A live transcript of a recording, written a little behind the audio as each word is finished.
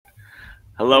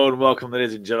Hello and welcome,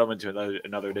 ladies and gentlemen, to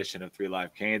another edition of Three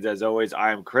Live Canes. As always,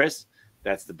 I am Chris.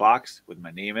 That's the box with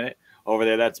my name in it. Over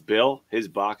there, that's Bill. His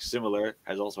box, similar,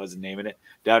 also has a name in it.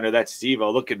 Down there, that's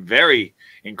Steve-O, looking very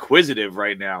inquisitive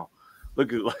right now.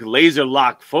 Look at like laser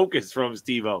lock focus from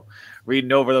Steve-O,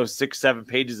 reading over those 6-7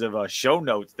 pages of show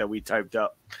notes that we typed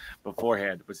up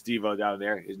beforehand. But Steve-O down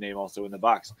there, his name also in the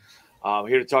box.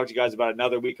 Here to talk to you guys about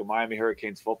another week of Miami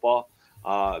Hurricanes football.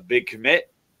 Big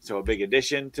commit. So a big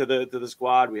addition to the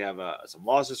squad. We have some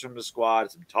losses from the squad,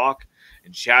 some talk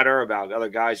and chatter about other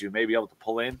guys who may be able to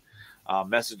pull in.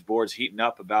 Message boards heating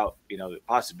up about the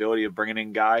possibility of bringing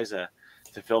in guys to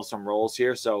fill some roles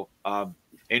here. So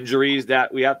injuries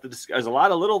that we have to discuss. There's a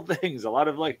lot of little things, a lot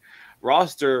of like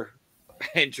roster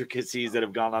intricacies that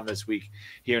have gone on this week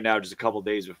here now, just a couple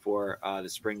days before the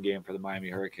spring game for the Miami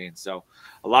Hurricanes. So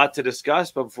a lot to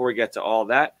discuss. But before we get to all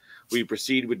that, we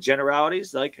proceed with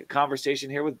generalities, like a conversation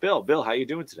here with Bill. Bill, how you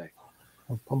doing today?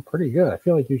 I'm pretty good. I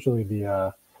feel like usually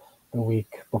the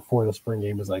week before the spring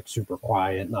game is like super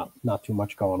quiet, not too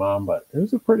much going on, but it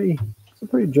was a pretty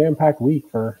jam-packed week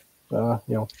for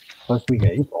first week of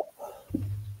April.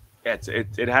 Yeah,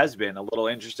 it has been a little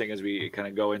interesting as we kind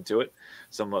of go into it.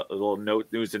 Some little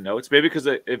news and notes, maybe because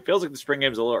it feels like the spring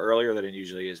game is a little earlier than it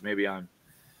usually is. Maybe I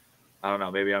don't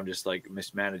know. Maybe I'm just like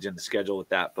mismanaging the schedule with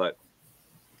that, but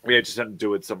we had just something to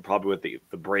do with probably with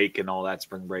the break and all that,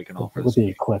 spring break and all. With the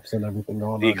eclipse and everything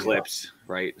going on. The eclipse,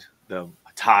 right? The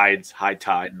tides, high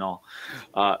tide and all.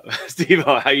 Steve,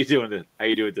 how you doing? How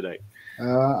you doing today?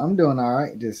 I'm doing all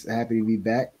right. Just happy to be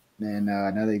back and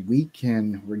another week,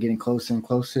 and we're getting closer and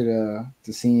closer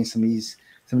to seeing some of these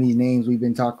names we've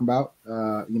been talking about.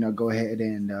 Go ahead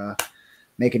and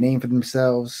make a name for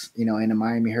themselves. In a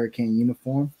Miami Hurricane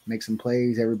uniform, make some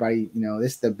plays. Everybody,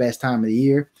 this is the best time of the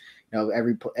year.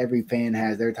 Every fan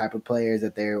has their type of players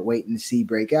that they're waiting to see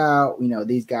break out.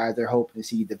 These guys they're hoping to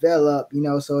see develop.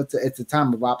 So it's a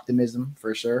time of optimism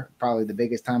for sure. Probably the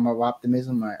biggest time of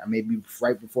optimism. Maybe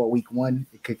right before week one,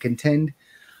 it could contend.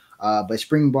 But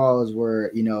spring ball is where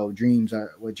dreams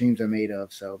are made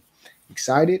of. So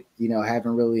excited.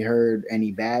 Haven't really heard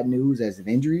any bad news as in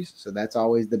injuries. So that's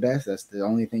always the best. That's the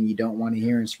only thing you don't want to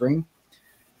hear in spring.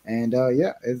 And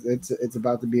it's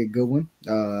about to be a good one.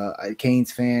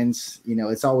 Canes fans,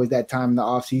 it's always that time in the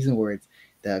off season where it's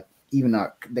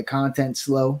the content's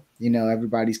slow.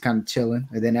 Everybody's kind of chilling,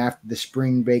 and then after the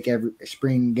spring break,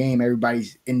 spring game,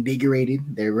 everybody's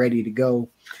invigorated. They're ready to go.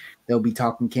 They'll be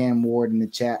talking Cam Ward in the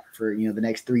chat for the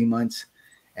next 3 months,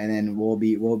 and then we'll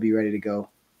be ready to go.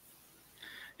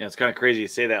 Yeah, it's kind of crazy to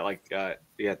say that. Like,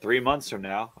 3 months from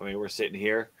now. I mean, we're sitting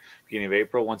here beginning of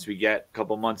April. Once we get a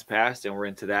couple months past, and we're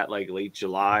into that like late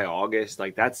July, August.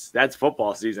 Like that's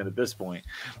football season at this point.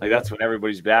 Like that's when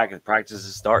everybody's back and practice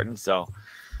is starting. So,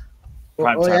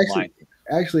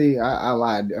 actually, I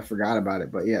lied. I forgot about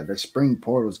it. But yeah, the spring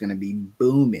portal is going to be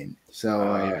booming.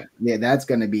 So that's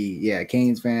going to be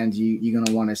Canes fans. You're going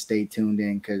to want to stay tuned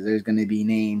in because there's going to be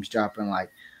names dropping like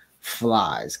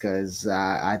flies because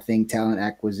I think talent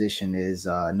acquisition is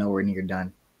nowhere near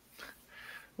done.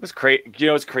 It was crazy.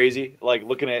 It's crazy. Like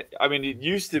looking at, it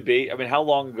used to be. How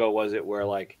long ago was it where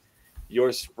like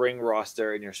your spring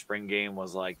roster and your spring game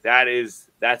was like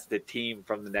that's the team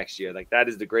from the next year. Like that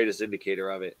is the greatest indicator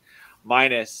of it.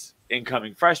 Minus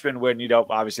incoming freshmen when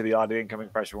obviously the odd incoming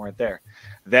freshmen weren't there.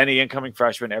 Then the incoming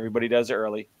freshmen, everybody does it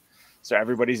early, so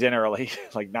everybody's in early.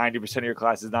 Like 90% of your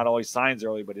class is not only signs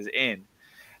early but is in.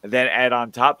 And then add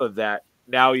on top of that,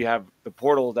 now you have the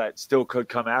portal that still could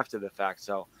come after the fact.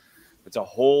 So it's a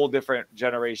whole different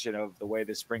generation of the way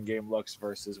the spring game looks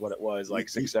versus what it was like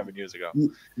 6-7 years ago.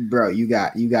 Bro, you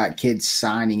got kids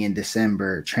signing in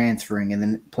December, transferring, and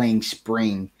then playing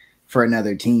spring for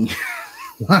another team.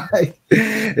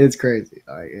 It's crazy.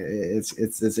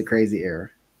 It's a crazy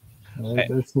era.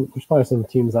 There's probably some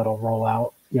teams that'll roll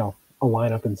out, a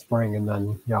lineup in spring, and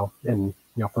then in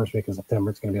first week of September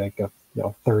it's going to be like a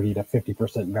 30 to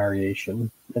 50%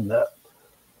 variation in that.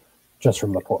 Just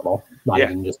from the portal, not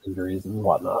even just injuries and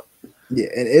whatnot. Yeah,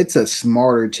 it's a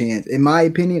smarter chance. In my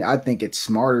opinion, I think it's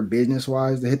smarter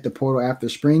business-wise to hit the portal after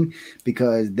spring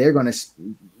because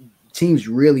teams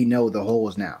really know the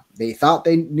holes now. They thought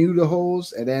they knew the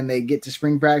holes, and then they get to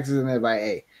spring practice, and they're like,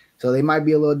 hey. So they might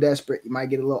be a little desperate. You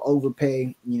might get a little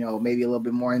overpay, maybe a little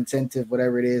bit more incentive,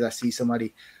 whatever it is. I see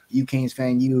somebody, Canes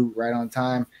fan, right on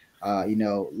time.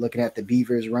 Looking at the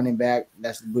Beavers running back,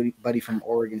 that's buddy from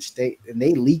Oregon State, and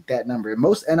they leaked that number.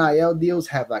 Most NIL deals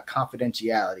have like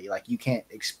confidentiality, like you can't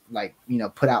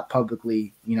put out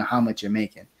publicly, how much you're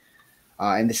making.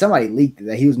 And somebody leaked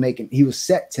that he was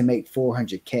set to make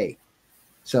 $400K.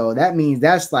 So that means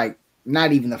that's like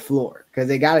not even the floor, because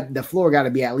the floor got to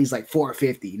be at least like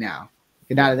 450 now.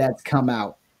 And now that that's come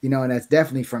out, you know, and that's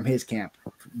definitely from his camp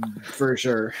for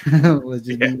sure. Let's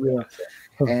just be real.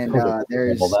 And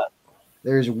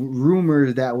there's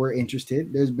rumors that we're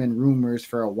interested. There's been rumors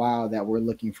for a while that we're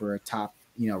looking for a top,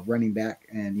 you know, running back,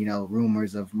 and, you know,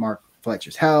 rumors of Mark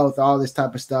Fletcher's health, all this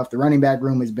type of stuff. The running back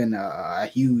room has been a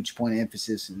huge point of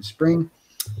emphasis in the spring.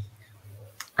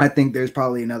 I think there's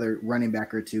probably another running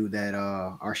back or two that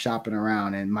are shopping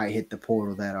around and might hit the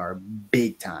portal that are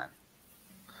big time.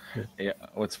 Yeah,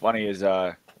 what's funny is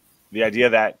the idea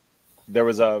that there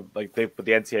was the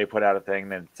NCAA put out a thing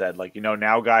that said, like, you know,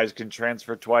 now guys can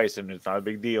transfer twice and it's not a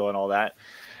big deal and all that.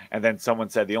 And then someone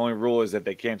said the only rule is that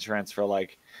they can't transfer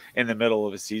like in the middle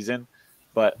of a season.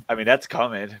 But I mean, that's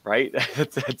coming, right?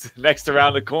 that's next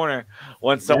around the corner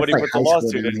once somebody puts a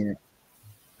lawsuit in.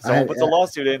 Someone puts a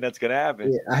lawsuit in, that's gonna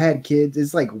happen. Yeah, I had kids.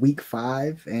 It's like week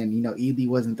 5, and, you know, Ely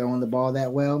wasn't throwing the ball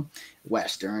that well.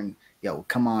 Western, yo,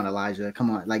 come on, Elijah,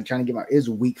 come on, like trying to get it's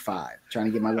week 5, trying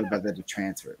to get my little brother to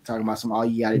transfer. Talking about all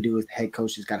you got to do is the head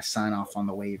coach has got to sign off on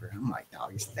the waiver. I'm like,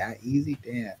 dog, it's that easy?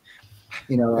 Damn.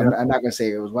 You know, I'm not gonna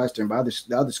say it was Western, but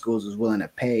the other schools was willing to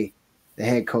pay the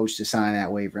head coach to sign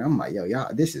that waiver. I'm like, yo,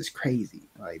 y'all, this is crazy.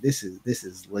 Like, this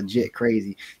is legit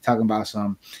crazy. Talking about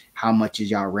how much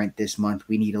is y'all rent this month?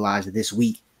 We need Elijah this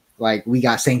week. Like, we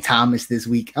got St. Thomas this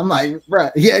week. I'm like, bro,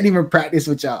 he hadn't even practiced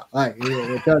with y'all. Like,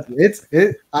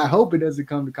 I hope it doesn't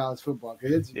come to college football,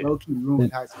 because it's low-key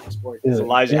ruined high school sports. Does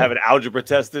Elijah have an algebra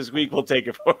test this week? We'll take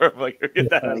it for him. Like, get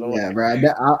that out of the way. Yeah,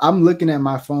 bro. I'm looking at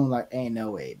my phone like, ain't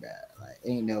no way, bro.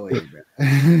 Ain't no way, bro.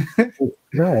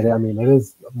 Right. I mean, it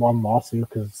is one lawsuit,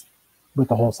 because with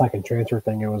the whole second transfer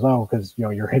thing, it was, because, you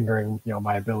know, you're hindering, you know,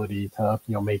 my ability to,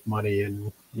 you know, make money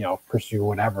and, you know, pursue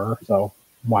whatever. So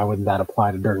why wouldn't that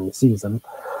apply to during the season?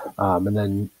 And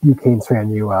then you Canes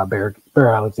fan, Bear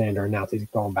Alexander announced he's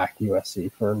going back to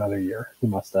USC for another year. He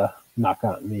must have not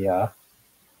gotten the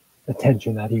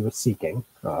attention that he was seeking.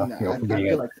 For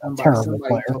being a terrible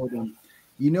player. Told him,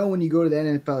 you know, when you go to the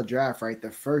NFL draft, right,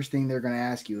 the first thing they're going to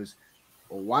ask you is,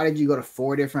 well, why did you go to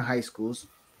 4 different high schools?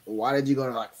 Why did you go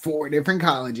to like 4 different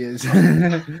colleges?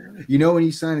 You know, when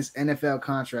you sign this NFL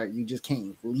contract, you just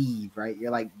can't leave, right? You're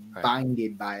like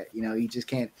binded by it. You know, you just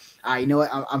can't. You know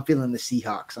what? I'm feeling the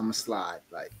Seahawks. I'm a slide.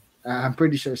 Like, I'm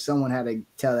pretty sure someone had to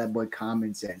tell that boy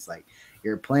common sense. Like,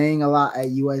 you're playing a lot at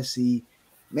USC.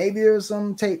 Maybe there's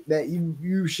some tape that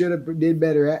you should have did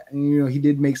better at. And, you know, he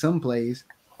did make some plays.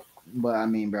 But, I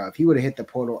mean, bro, if he would have hit the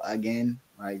portal again,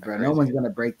 like, bro, no one's going to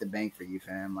break the bank for you,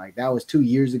 fam. Like, that was 2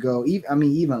 years ago.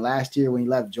 Even last year when he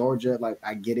left Georgia, like,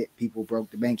 I get it. People broke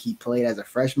the bank. He played as a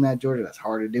freshman at Georgia. That's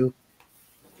hard to do.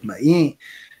 But he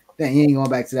ain't going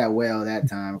back to that well that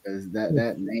time, because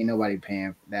that ain't nobody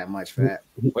paying that much for that.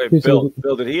 Wait, Bill,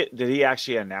 did he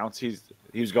actually announce he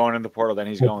was going in the portal, then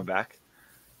he's going back?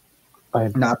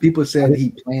 Nah, people said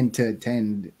he planned to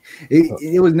attend.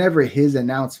 It was never his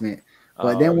announcement.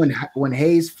 But then when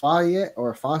Hayes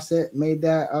Fawcett made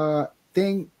that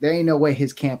thing, there ain't no way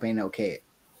his camp ain't okay.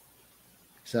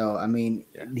 So, I mean,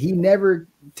 he never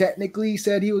technically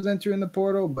said he was entering the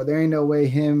portal, but there ain't no way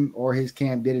him or his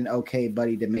camp did an okay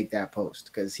buddy to make that post,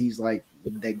 because he's like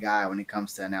the guy when it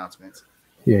comes to announcements.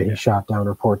 Yeah, he shot down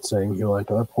reports saying he'll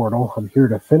enter the portal. I'm here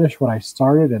to finish what I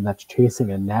started, and that's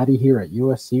chasing a natty here at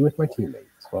USC with my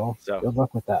teammates. Well, good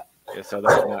luck with that. Yeah, so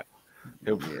that's not.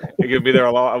 He'll be there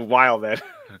a while then.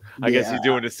 I guess he's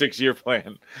doing a 6-year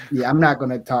plan. Yeah, I'm not going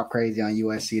to talk crazy on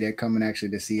USC. They're coming actually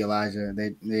to see Elijah.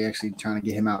 They actually trying to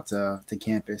get him out to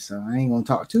campus. So I ain't going to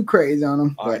talk too crazy on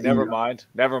him. All right, never mind.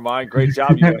 Great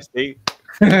job, USC.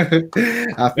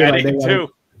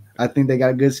 I think they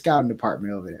got a good scouting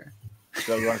department over there.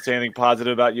 So you want to say anything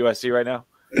positive about USC right now?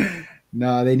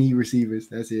 No, they need receivers.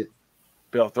 That's it.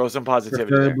 Bill, throw some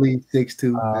positivity. Preferably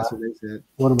 6'2". That's what they said.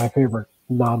 One of my favorite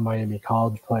non-Miami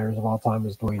college players of all time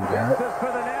is Dwayne Jarrett. For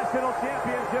the national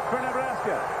championship for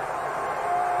Nebraska.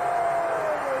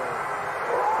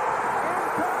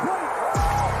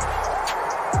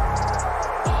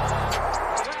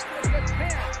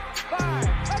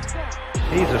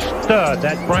 He's a stud,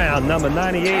 that Brown, number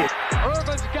 98.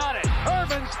 Irvin's got it.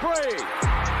 Irvin spree.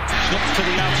 Slips to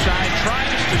the outside,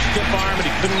 tries to stiff arm, but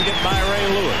he couldn't get by Ray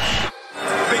Lewis.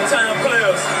 Big time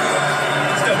players.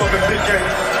 Step up in big game.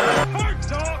 Hard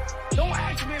dog. Don't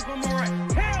ask me if I'm all right.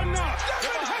 Hell no.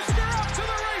 Devin Hester up to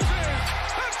the races.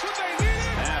 That's what they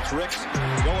needed. That's Ricks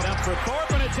going up for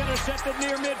Thorpe, and it's intercepted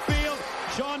near midfield.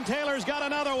 Sean Taylor's got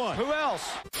another one. Who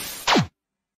else?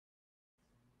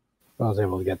 I was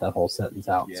able to get that whole sentence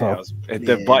out. Yeah, So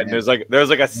the button. There's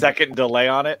like a second delay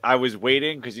on it. I was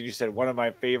waiting because you said one of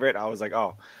my favorite. I was like,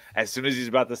 oh, as soon as he's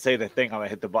about to say the thing, I'm gonna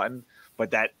hit the button.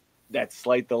 But that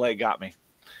slight delay got me.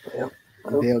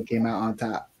 Bill came out on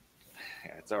top.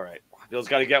 Yeah, it's all right. Bill's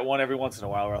got to get one every once in a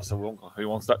while, or else he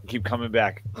won't keep coming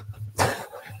back.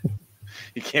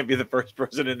 You can't be the first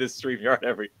person in this StreamYard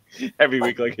every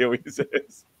week like he always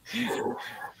is.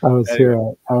 I was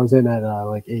in at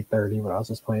like 8:30, but I was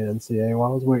just playing NCAA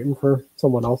while I was waiting for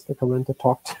someone else to come in to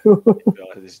talk to. Bill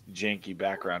had this janky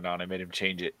background on. I made him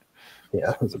change it.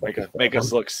 Yeah, make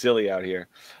us look silly out here.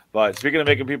 But speaking of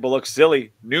making people look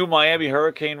silly, new Miami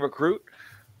Hurricane recruit,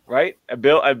 right?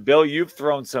 Bill, you've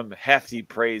thrown some hefty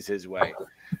praise his way.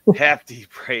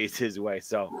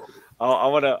 So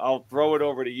I'll throw it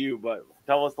over to you, but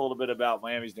tell us a little bit about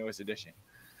Miami's newest addition.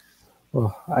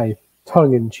 Well, I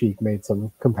tongue-in-cheek made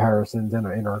some comparisons in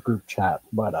our group chat,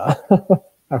 but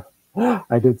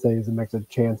I did say he's a mix of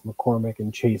Chance McCormick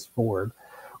and Chase Ford,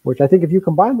 which I think if you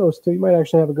combine those two, you might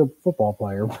actually have a good football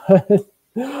player.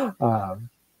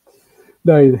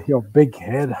 No, big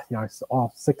kid, he's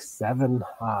all 6'7",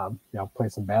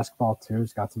 plays some basketball too.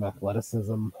 He's got some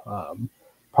athleticism,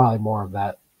 probably more of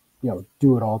that,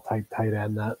 do it all type tight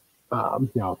end that,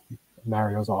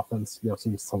 Mario's offense,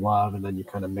 seems to love, and then you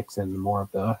kind of mix in more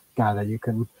of the guy that you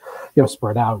can,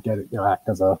 spread out, get it, act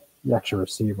as a extra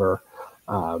receiver.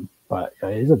 But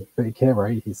he's a big kid,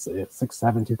 right? He's 6'7",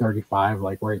 235,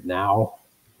 like right now,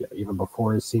 even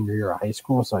before his senior year of high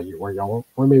school. So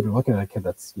we're maybe looking at a kid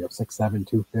that's 6'7",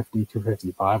 250,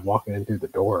 255 walking in through the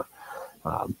door.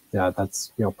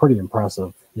 That's pretty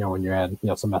impressive. When you add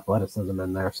some athleticism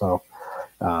in there. So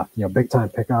big time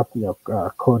pickup.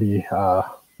 Cody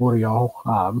Muriel,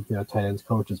 tight ends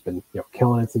coach, has been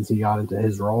killing it since he got into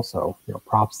his role. So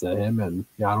props to him. And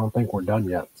I don't think we're done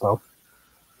yet. So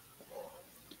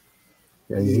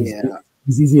he's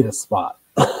easy to spot.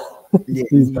 Yeah,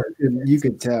 you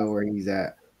could tell where he's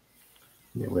at.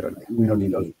 Yeah, we don't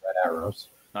need those red arrows.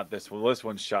 Not this one. This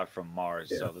one's shot from Mars,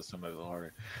 so this one might be a little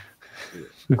harder.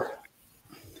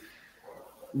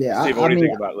 Yeah, Steve, what do you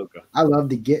think about Luka? I love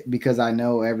to get, because I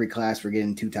know every class we're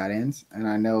getting 2 tight ends, and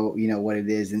I know what it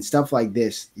is and stuff like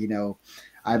this.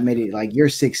 I've made it like you're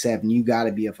 6'7", you got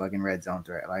to be a fucking red zone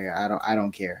threat. Like I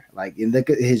don't care. Like, and look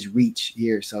at his reach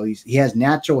here. So he has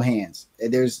natural hands.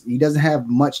 He doesn't have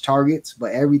much targets,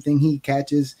 but everything he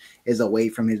catches is away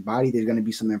from his body. There's going to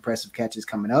be some impressive catches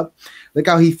coming up. Look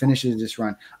how he finishes this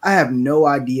run. I have no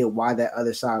idea why that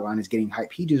other sideline is getting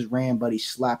hype. He just ran, buddy,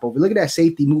 slap over. Look at that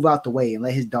safety move out the way and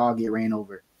let his dog get ran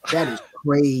over. That is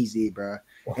crazy, bro.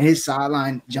 And his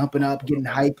sideline jumping up, getting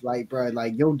hype, like, bro,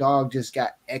 like your dog just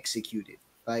got executed.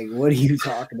 Like, what are you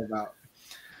talking about?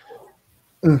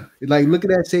 Like, look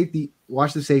at that safety.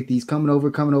 Watch the safety. He's coming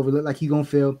over. Look like he's going to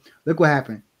fail. Look what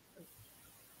happened.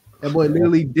 That boy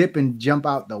literally dip and jump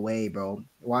out the way, bro,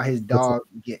 while his dog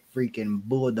get freaking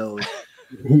bulldozed.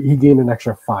 He gained an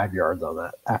extra 5 yards on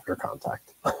that after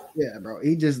contact. Yeah, bro.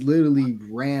 He just literally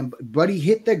ran. But he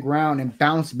hit the ground and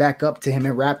bounced back up to him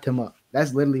and wrapped him up.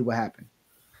 That's literally what happened.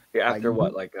 Yeah, after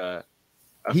a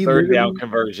third down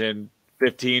conversion,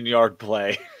 15-yard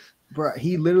play. Bro,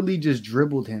 he literally just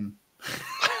dribbled him.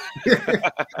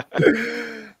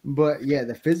 But yeah,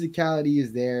 the physicality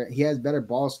is there. He has better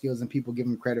ball skills than people give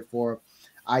him credit for.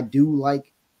 I do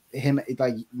like him.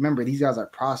 Like, remember, these guys are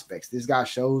prospects. This guy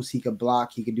shows he could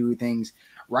block, he could do things.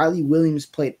 Riley Williams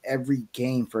played every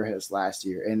game for us last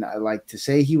year, and I like to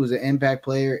say he was an impact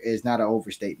player is not an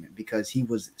overstatement, because he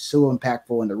was so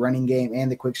impactful in the running game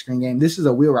and the quick screen game. This is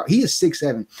a wheel route. He is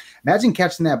 6'7". Imagine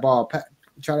catching that ball.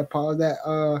 Try to pause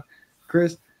that,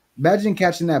 Chris. Imagine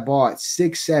catching that ball at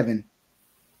 6'7"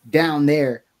 down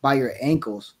there by your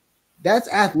ankles.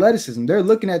 That's athleticism. They're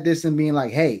looking at this and being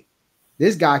like, hey,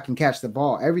 this guy can catch the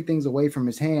ball. Everything's away from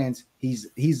his hands.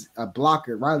 He's a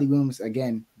blocker. Riley Williams,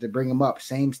 again, to bring him up,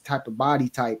 same type of body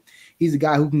type. He's a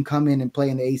guy who can come in and play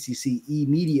in the ACC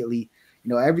immediately.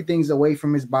 Everything's away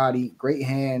from his body, great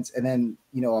hands, and then,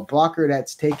 a blocker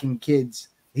that's taking kids.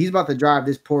 He's about to drive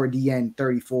this poor DN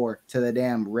 34 to the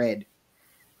damn red.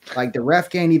 Like, the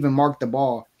ref can't even mark the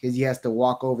ball because he has to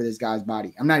walk over this guy's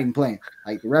body. I'm not even playing.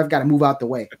 Like, the ref got to move out the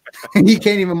way. He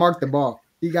can't even mark the ball.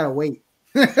 He got to wait.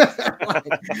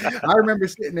 I remember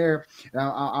sitting there.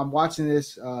 I'm watching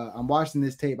this. I'm watching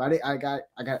this tape. I got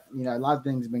a lot of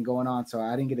things have been going on, so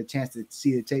I didn't get a chance to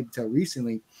see the tape until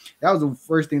recently. That was the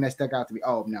first thing that stuck out to me.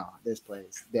 Oh no, this play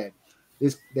is dead.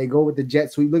 They go with the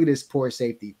jet sweep. Look at this poor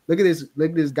safety. Look at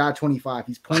this guy 25.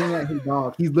 He's pointing at his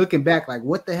dog. He's looking back like,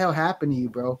 what the hell happened to you,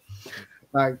 bro?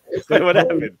 Like, what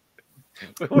happened?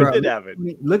 What did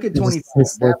happen? Look at 24.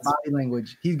 That body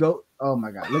language. He go. Oh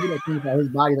my god. Look at that 25. His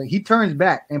body language. He turns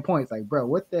back and points like, bro,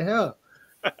 what the hell?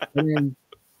 And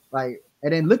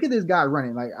then look at this guy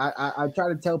running. Like I try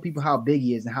to tell people how big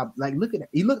he is and how look at it.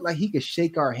 He looked like he could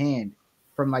shake our hand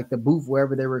from the booth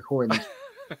wherever they're recording.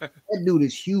 That dude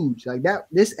is huge. Like that,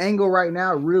 this angle right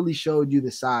now really showed you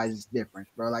the size difference,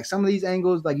 bro. Like some of these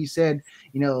angles, like you said,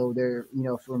 they're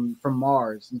from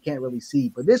Mars, you can't really see,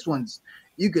 but this one's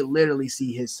you could literally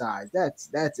see his size.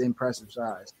 That's impressive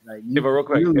size. Like, but real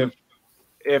quick, really,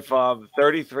 if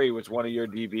 33 was one of your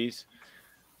DBs,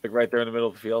 like right there in the middle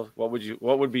of the field, what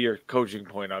would be your coaching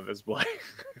point on this play?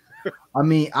 I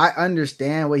mean, I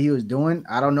understand what he was doing.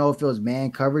 I don't know if it was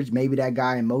man coverage. Maybe that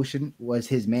guy in motion was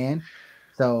his man.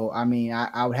 So, I mean,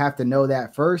 I would have to know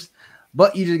that first,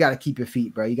 but you just got to keep your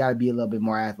feet, bro. You got to be a little bit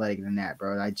more athletic than that,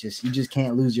 bro. You just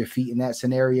can't lose your feet in that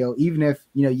scenario. Even if,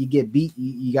 you get beat,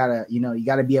 you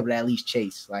gotta be able to at least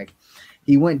chase. Like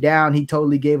he went down, he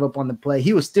totally gave up on the play.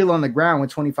 He was still on the ground when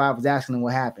 25 was asking him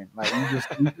what happened. Like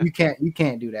you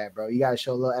can't do that, bro. You got to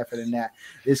show a little effort in that.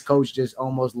 This coach just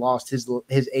almost lost his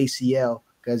ACL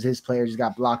because his player just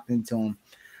got blocked into him.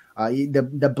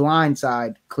 The blind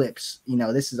side clips,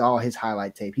 this is all his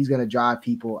highlight tape. He's going to drive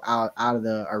people out of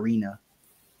the arena.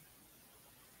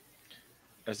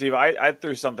 Steve, I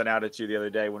threw something out at you the other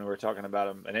day when we were talking about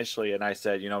him initially, and I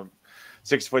said,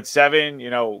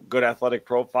 6'7", good athletic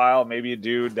profile, maybe a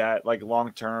dude that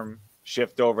long-term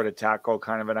shift over to tackle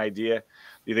kind of an idea.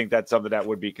 Do you think that's something that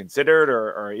would be considered,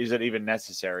 or is it even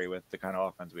necessary with the kind of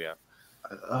offense we have?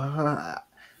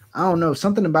 I don't know.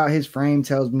 Something about his frame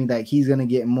tells me that he's gonna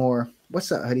get more.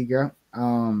 What's up, Hoodie Girl?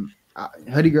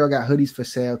 Hoodie Girl got hoodies for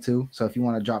sale too. So if you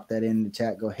want to drop that in the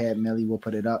chat, go ahead, Millie. We'll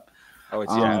put it up. Oh,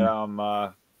 it's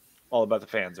all about the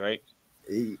fans, right?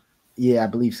 Yeah, I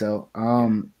believe so.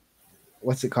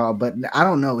 What's it called? But I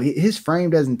don't know. His frame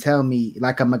doesn't tell me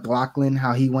like a McLaughlin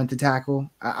how he went to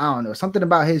tackle. I don't know. Something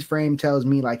about his frame tells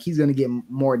me like he's gonna get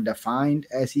more defined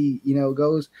as he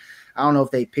goes. I don't know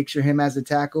if they picture him as a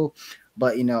tackle.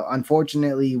 But,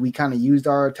 unfortunately, we kind of used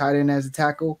our tight end as a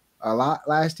tackle a lot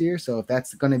last year. So if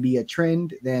that's going to be a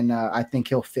trend, then I think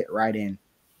he'll fit right in.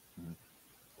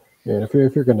 Yeah, and if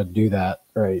you're going to do that,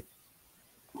 right,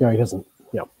 he doesn't,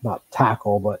 not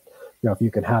tackle, but, if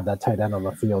you can have that tight end on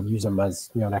the field, use him as,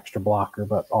 an extra blocker,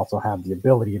 but also have the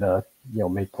ability to,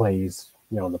 make plays,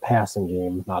 in the passing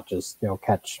game, not just,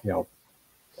 catch, a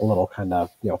little kind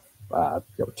of,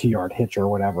 2-yard hitch or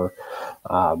whatever.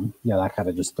 That kind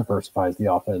of just diversifies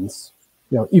the offense,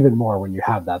 even more when you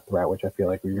have that threat, which I feel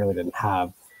like we really didn't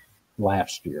have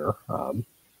last year, from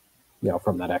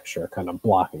that extra kind of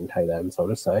blocking tight end, so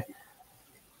to say.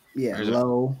 Yeah,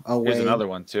 low, away. Here's another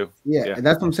one too. Yeah,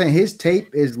 that's what I'm saying. His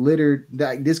tape is littered.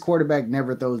 This quarterback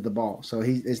never throws the ball, so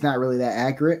it's not really that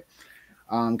accurate.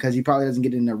 Because he probably doesn't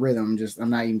get in the rhythm. I'm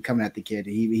not even coming at the kid.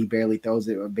 He barely throws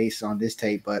it based on this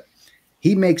tape, but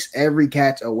he makes every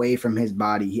catch away from his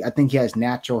body. I think he has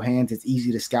natural hands. It's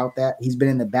easy to scout that. He's been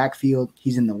in the backfield.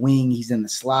 He's in the wing. He's in the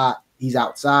slot. He's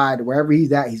outside. Wherever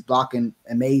he's at, he's blocking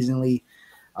amazingly.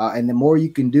 And the more you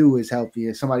can do is help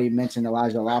you. Somebody mentioned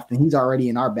Elijah Lofton. He's already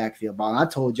in our backfield ball. And I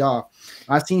told y'all,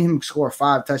 I've seen him score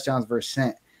 5 touchdowns versus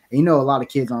Cent. And a lot of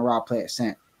kids on Raw play at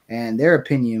Cent. And their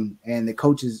opinion, and the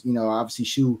coaches, obviously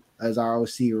Shu as our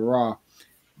OC Raw,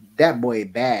 that boy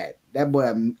bad. That boy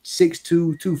 6'2",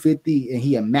 250, and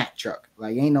he a Mack truck.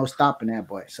 Like, ain't no stopping that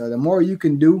boy. So the more you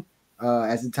can do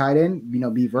as a tight end,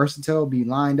 be versatile, be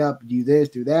lined up, do this,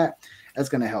 do that, that's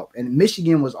going to help. And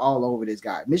Michigan was all over this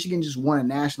guy. Michigan just won a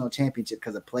national championship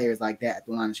because of players like that at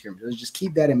the line of scrimmage. So just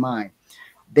keep that in mind.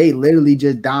 They literally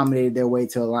just dominated their way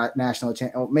to a national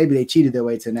championship. Or maybe they cheated their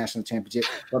way to a national championship.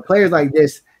 But players like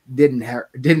this didn't hurt.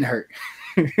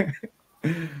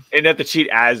 And not to cheat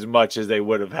as much as they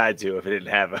would have had to if it didn't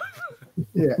have him.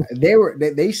 Yeah,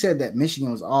 they said that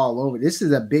Michigan was all over. This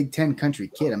is a Big Ten country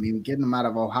kid. I mean, we're getting them out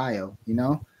of Ohio,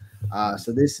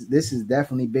 So this is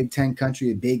definitely Big Ten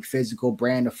country. A big physical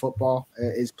brand of football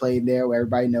is played there, where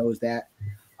everybody knows that.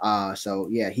 So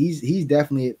yeah, he's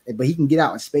definitely, but he can get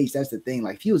out in space. That's the thing.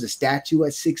 Like if he was a statue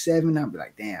at 6'7", I'd be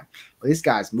like, damn. But this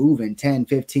guy's moving 10,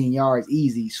 15 yards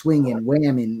easy, swinging,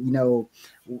 whamming,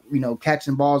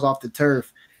 catching balls off the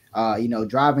turf,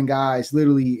 driving guys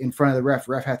literally in front of the ref.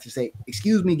 Ref has to say,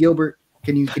 "Excuse me, Gilbert,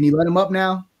 can you let him up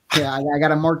now? Yeah, I got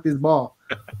to mark this ball."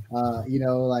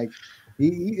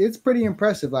 It's pretty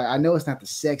impressive. Like I know it's not the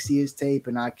sexiest tape,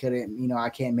 and I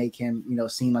can't make him,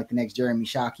 seem like the next Jeremy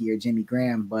Shockey or Jimmy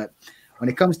Graham. But when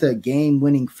it comes to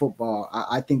game-winning football,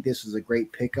 I think this was a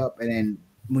great pickup. And then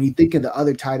when you think of the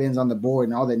other tight ends on the board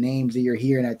and all the names that you're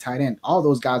hearing at tight end, all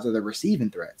those guys are the receiving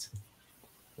threats.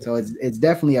 So it's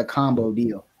definitely a combo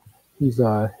deal. He's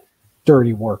a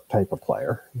dirty work type of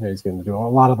player. He's going to do a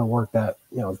lot of the work that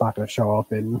is not going to show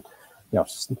up in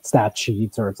stat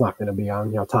sheets, or it's not going to be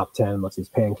on top 10 unless he's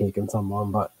pancaking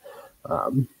someone. But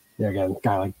again,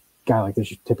 guy like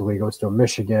this typically goes to a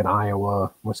Michigan,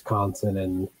 Iowa, Wisconsin,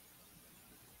 and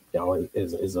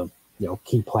is a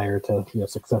key player to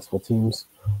successful teams.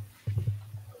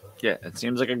 Yeah, it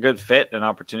seems like a good fit, an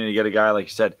opportunity to get a guy, like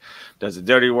you said, does the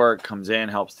dirty work, comes in,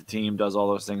 helps the team, does all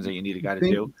those things that you need a guy to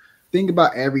do. Think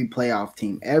about every playoff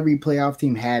team. Every playoff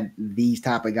team had these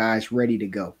type of guys ready to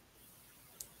go.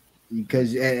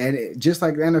 Because just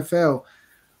like the NFL,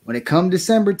 when it come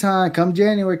December time, come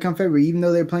January, come February, even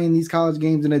though they're playing these college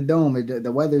games in a dome,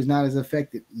 the weather's not as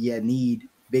effective. You need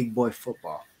big boy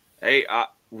football. Hey,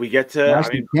 we get to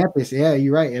campus. Yeah,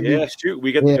 you're right. Shoot,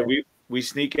 we get we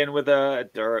sneak in with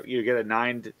or you get a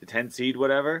 9 to 10 seed,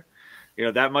 whatever.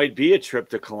 That might be a trip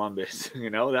to Columbus.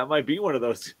 That might be one of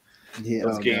those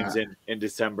games in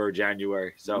December,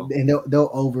 January. So and they'll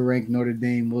overrank Notre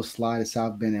Dame. We'll slide to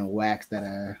South Bend and wax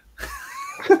that.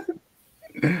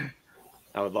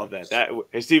 I would love that.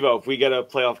 Hey, Steve-O, if we get a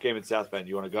playoff game in South Bend,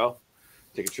 you want to go?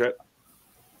 Take a trip?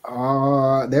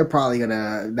 They're probably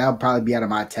that'll probably be out of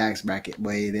my tax bracket.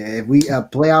 But if we a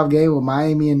playoff game with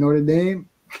Miami and Notre Dame,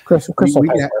 Chris will pay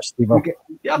for Steve-O.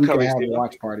 Yeah, I'll cover you, Steve-O.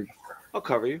 Watch party. I'll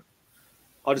cover you.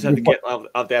 I'll just have to I'll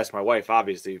have to ask my wife,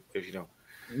 obviously, if you know.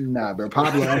 Nah, bro.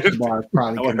 Pablo Escobar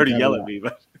probably. I heard her yell at me,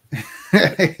 but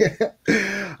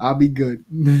I'll be good.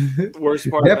 Worst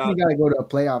part definitely got to go to a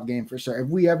playoff game for sure. If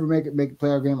we ever make a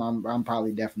playoff game, I'm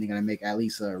probably definitely gonna make at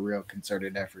least a real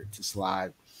concerted effort to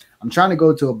slide. I'm trying to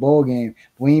go to a bowl game.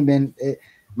 We ain't been.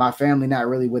 My family not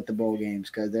really with the bowl games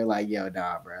because they're like, yo,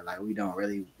 nah, bro. Like we don't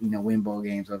really win bowl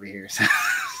games over here. So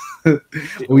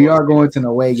we are going to an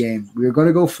away game. We were going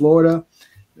to go Florida,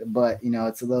 but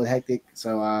it's a little hectic.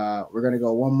 So we're going to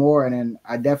go one more, and then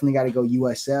I definitely got to go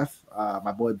USF.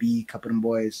 My boy B, couple of them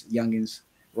boys, youngins,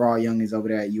 we're all youngins over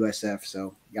there at USF.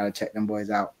 So got to check them boys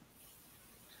out.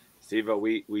 Steve-O,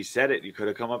 we said it. You could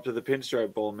have come up to the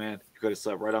Pinstripe Bowl, man. You could have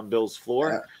slept right on Bill's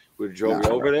floor. We drove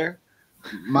you over there.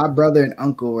 My brother and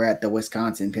uncle were at the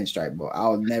Wisconsin Pinstripe Bowl.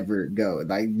 I'll never go.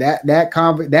 Like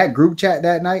that group chat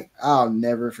that night, I'll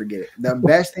never forget it. The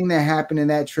best thing that happened in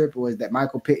that trip was that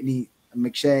Michael Pitney,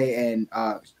 McShay, and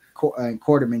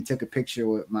Quarterman took a picture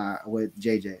with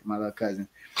JJ, my little cousin.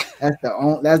 That's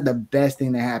the best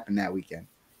thing that happened that weekend.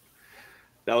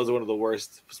 That was one of the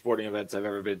worst sporting events I've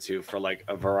ever been to for like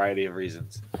a variety of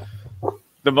reasons.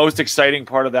 The most exciting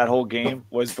part of that whole game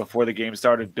was before the game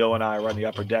started, Bill and I were on the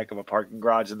upper deck of a parking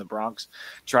garage in the Bronx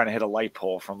trying to hit a light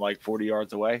pole from like 40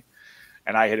 yards away.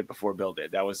 And I hit it before Bill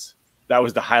did. That was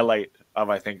the highlight of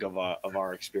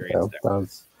our experience there.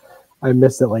 I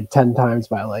missed it like 10 times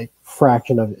by like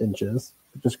fraction of inches.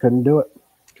 Just couldn't do it.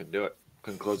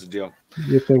 Couldn't close the deal.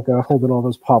 You think holding all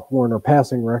those Pop Warner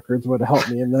passing records would have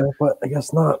helped me in there, but I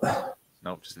guess not.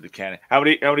 Nope, just the cannon. How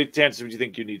many chances would you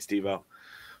think you need, Steve-O?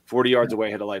 40 yards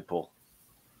away, hit a light pole.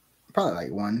 Probably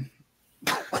like one.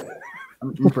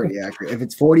 I'm pretty accurate. If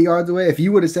it's 40 yards away, if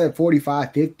you would have said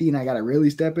 45, 50, and I got to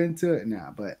really step into it, nah.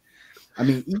 But I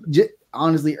mean,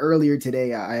 honestly, earlier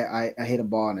today, I hit a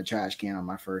ball in a trash can on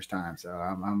my first time. So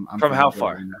I'm from how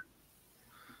far?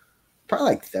 Probably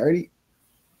like 30.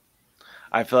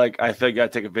 I feel like I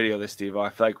got to take a video of this, Steve. I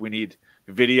feel like we need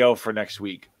video for next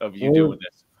week of you doing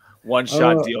this. One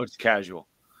shot deal, it's casual.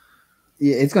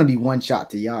 Yeah, it's gonna be one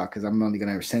shot to y'all because I'm only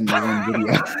gonna send the one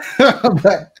video.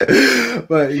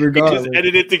 but regardless, you just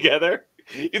edit it together.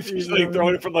 It's usually like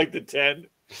throwing it from like the 10,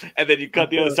 and then you cut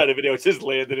the other side of the video. It's just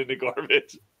landed in the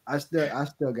garbage. I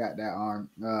still got that arm.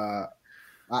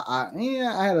 I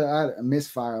had a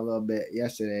misfire a little bit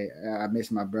yesterday. I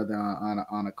missed my brother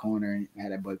on a corner and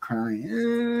had that boy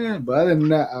crying. But other than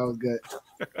that, I was good.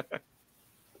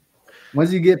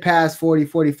 Once you get past 40,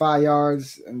 45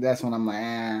 yards, and that's when I'm like,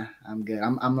 I'm good.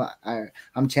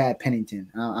 I'm Chad Pennington.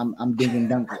 I'm digging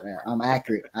dunk. I'm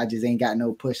accurate. I just ain't got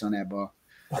no push on that ball.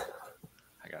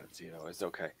 I got it, Tito. It's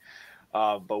okay.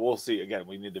 But we'll see. Again,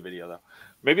 we need the video though.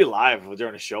 Maybe live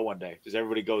during a show one day. Just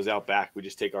everybody goes out back. We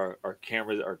just take our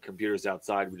cameras, our computers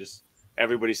outside.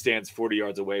 Everybody stands 40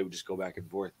 yards away. We just go back and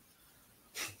forth.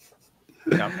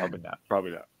 No,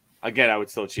 probably not. Again, I would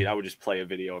still cheat. I would just play a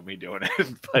video of me doing it.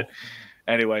 But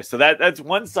anyway, so that's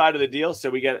one side of the deal.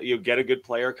 So you get a good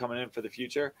player coming in for the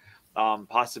future.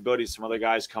 Possibilities, some other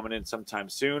guys coming in sometime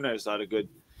soon. There's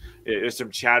some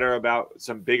chatter about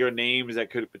some bigger names that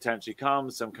could potentially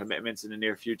come, some commitments in the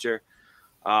near future.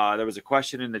 There was a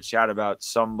question in the chat about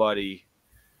somebody.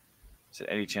 Is there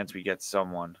any chance we get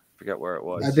someone? I forget where it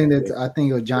was. I think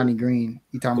it was Johnny Green.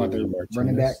 You talking about the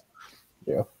running back?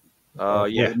 Yeah.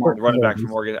 The running back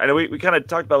from Oregon. I know we kind of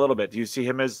talked about a little bit. Do you see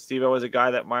him as Steve-O as a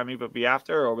guy that Miami would be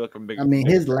after, or are we looking big? I mean,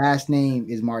 his last name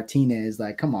is Martinez.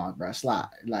 Like, come on, bro, slide.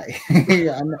 Like,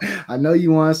 I know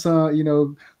you want some. You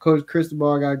know, Coach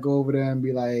Cristobal got to go over there and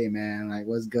be like, hey, man, like,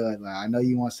 what's good? Like, I know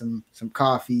you want some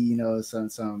coffee. You know,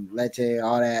 some leche,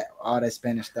 all that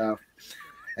Spanish stuff.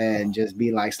 And just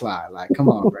be like, slide, like, come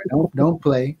on, bro, don't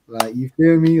play, like, you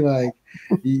feel me, like,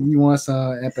 you want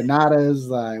some empanadas,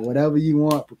 like, whatever you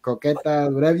want,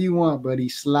 croquetas, whatever you want, buddy,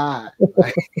 slide.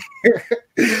 Like,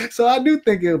 so I do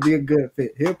think it'll be a good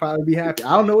fit. He'll probably be happy.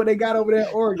 I don't know what they got over there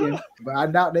in Oregon, but I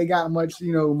doubt they got much,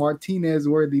 you know, Martinez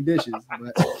worthy dishes.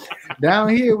 But down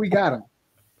here, we got him.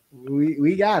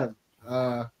 We got him.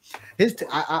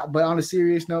 But on a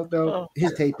serious note, though,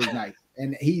 his tape is nice.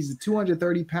 And he's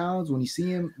 230 pounds. When you see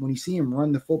him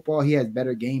run the football, he has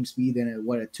better game speed than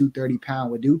what a 230-pound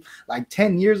would do. Like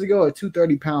 10 years ago, a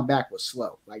 230-pound back was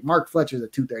slow. Like Mark Fletcher's a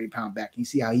 230-pound back. You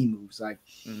see how he moves. Like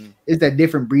it's that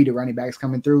different breed of running backs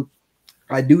coming through.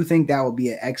 I do think that would be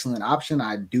an excellent option.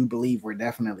 I do believe we're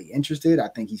definitely interested. I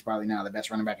think he's probably now the best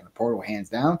running back in the portal, hands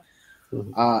down.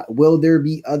 Will there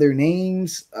be other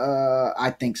names?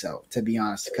 I think so, to be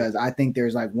honest, because I think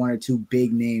there's like one or two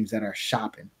big names that are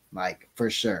shopping. Like for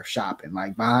sure, shopping,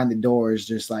 like behind the doors,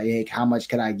 just like, hey, how much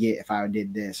could I get if I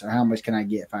did this, or how much can I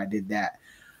get if I did that?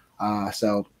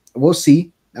 So we'll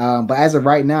see. But as of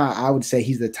right now, I would say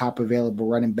he's the top available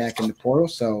running back in the portal.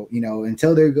 So, you know,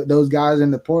 until those guys in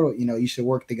the portal, you know, you should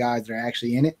work the guys that are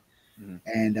actually in it.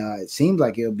 And it seems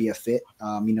like it'll be a fit.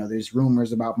 You know, there's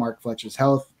rumors about Mark Fletcher's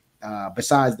health.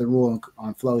 Besides the rule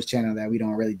on Flo's channel that we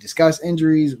don't really discuss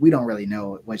injuries, we don't really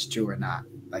know what's true or not.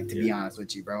 Like, to be honest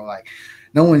with you, bro, like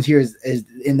no one's here is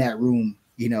in that room,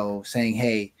 you know, saying,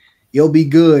 hey, you'll be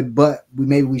good, but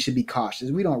maybe we should be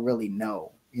cautious. We don't really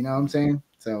know, you know what I'm saying?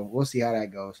 So we'll see how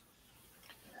that goes.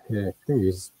 Yeah, I think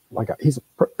he's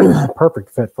a perfect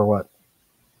fit for what,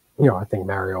 you know, I think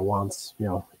Mario wants, you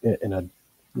know, in a,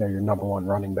 you know, your number one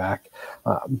running back.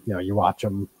 You know, you watch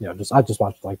him, you know, I just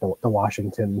watched like the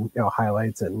Washington, you know,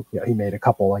 highlights, and, you know, he made a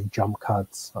couple like jump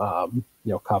cuts, you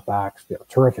know, cutbacks, you know,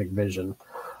 terrific vision.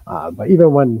 But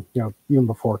even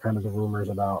before kind of the rumors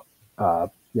about,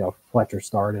 you know, Fletcher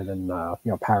started and,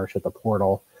 you know, Parrish at the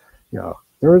portal, you know,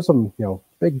 there was some,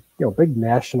 big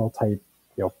national type,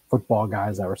 you know, football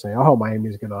guys that were saying, oh,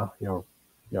 Miami's going to, you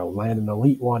know, land an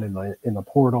elite one in the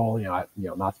portal, you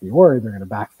know, not to be worried, they're going to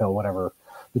backfill whatever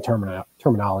the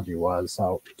terminology was.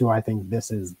 So do I think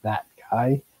this is that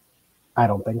guy? I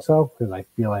don't think so, because I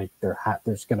feel like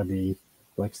there's going to be,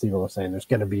 like Steve was saying, there's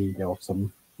going to be, you know,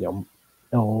 some, you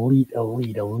know,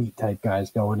 elite type guys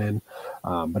going in.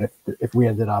 But if we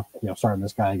ended up, you know, starting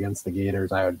this guy against the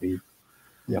Gators, I would be,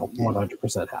 you know,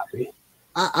 100% happy.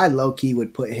 I low key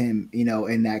would put him, you know,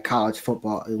 in that college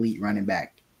football elite running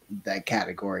back, that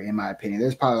category, in my opinion.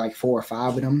 There's probably like 4 or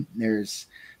 5 of them. There's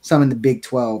some in the Big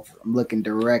 12. I'm looking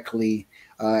directly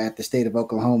at the state of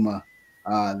Oklahoma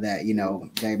that, you know,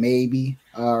 that maybe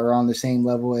are on the same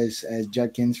level as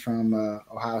Judkins from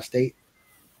Ohio State.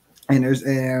 And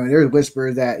there's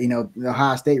whispers that, you know, the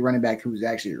Ohio State running back who's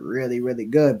actually really, really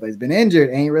good, but has been injured,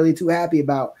 ain't really too happy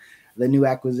about the new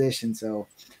acquisition. So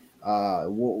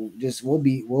we'll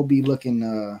be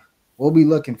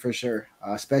looking for sure,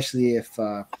 especially if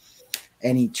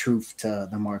any truth to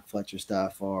the Mark Fletcher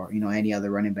stuff, or, you know, any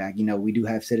other running back. You know, we do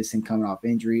have Citizen coming off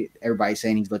injury. Everybody's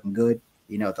saying he's looking good.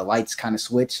 You know, the lights kind of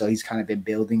switched, so he's kind of been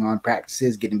building on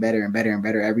practices, getting better and better and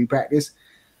better every practice.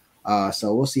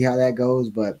 So we'll see how that goes.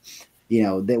 But, you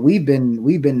know, that we've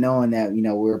been knowing that, you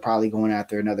know, we're probably going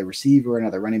after another receiver,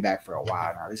 another running back for a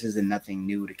while now. This isn't nothing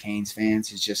new to Canes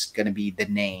fans. It's just going to be the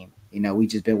name. You know, we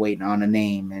just been waiting on a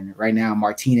name, and right now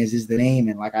Martinez is the name.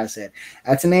 And like I said,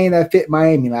 that's a name that fit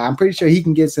Miami. Like, I'm pretty sure he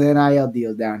can get some NIL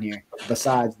deals down here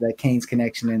besides the Canes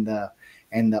connection and the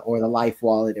Life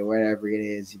Wallet or whatever it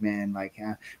is, man. Like,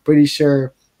 pretty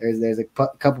sure there's a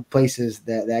couple places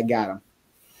that got him.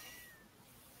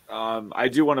 I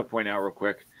do want to point out real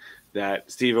quick that,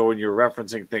 Steve-O, when you're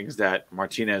referencing things that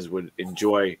Martinez would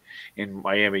enjoy in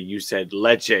Miami, you said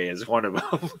leche is one of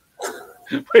them,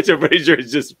 which I'm pretty sure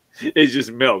is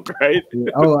just milk, right?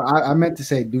 Oh, I meant to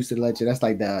say dulce de leche. That's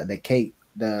like the cake,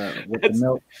 with the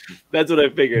milk. That's what I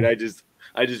figured. I just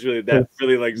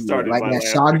really like started like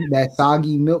that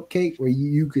soggy milk cake where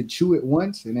you could chew it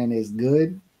once and then it's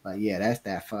good. Like, yeah, that's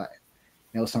that fun.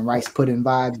 You know, some rice pudding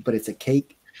vibes, but it's a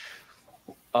cake.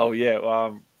 Oh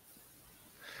yeah.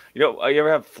 You know, you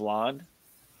ever have flan?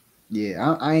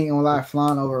 Yeah, I ain't gonna lie,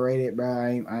 flan overrated, bro.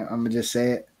 I'm gonna just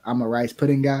say it. I'm a rice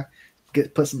pudding guy.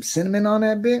 Put some cinnamon on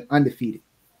that bit, undefeated.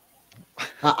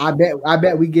 I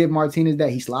bet we give Martinez that,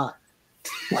 he slide.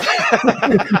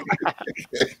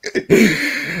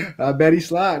 I bet he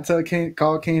slide.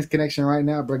 Call Kane's Connection right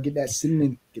now, bro. Get that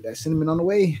cinnamon on the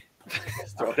way.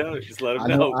 Just throw it out. Just let him I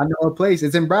know. know a place.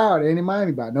 It's in Broward, ain't in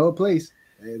Miami, but I know a place.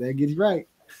 That gets you right.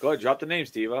 Go ahead, drop the name,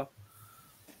 Steve-O.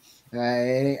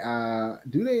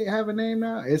 Do they have a name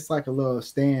now? It's like a little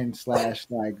stand /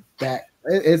 like back.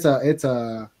 It's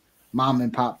a mom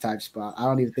and pop type spot. I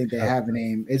don't even think they have a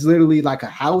name. It's literally like a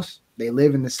house. They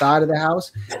live in the side of the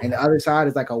house, and the other side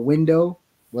is like a window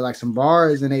with like some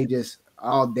bars, and they just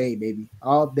all day, baby,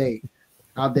 all day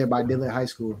out there by Dillard High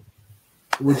School,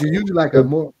 which is usually like a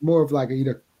more of like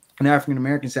either an African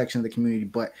American section of the community,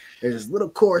 but there's this little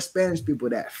core Spanish people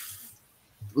that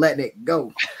let it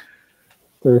go.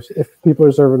 If people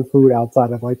are serving food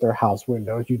outside of like their house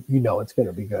windows, you know it's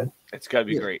gonna be good. It's gotta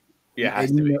be great. Yeah, it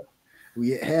has to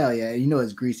be. Hell yeah, you know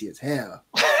it's greasy as hell.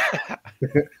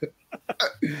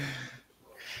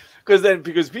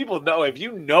 Because people know, if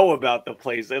you know about the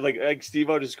place, like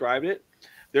Steve-O described it,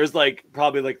 there's like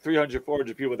probably like 300,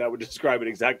 400 people that would describe it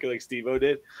exactly like Steve-O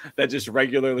did that just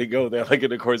regularly go there like in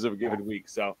the course of a given week.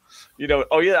 So,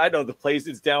 oh yeah, I know the place.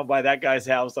 It's down by that guy's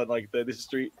house on like this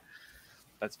street.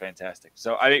 That's fantastic.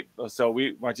 So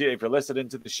Martinez, if you're listening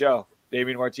to the show,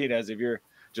 Damian Martinez, if you're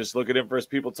just looking in for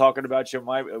people talking about you,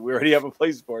 we already have a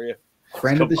place for you.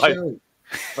 Friend of the show.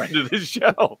 Friend of the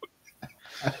show.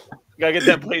 We gotta get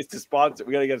that place to sponsor.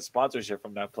 We gotta get a sponsorship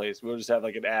from that place. We'll just have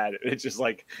like an ad. It's just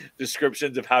like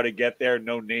descriptions of how to get there.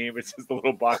 No name. It's just a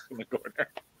little box in the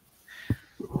corner.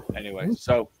 Anyway,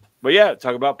 but yeah,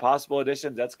 talk about possible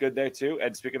additions. That's good there too.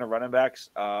 And speaking of running backs,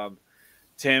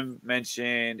 Tim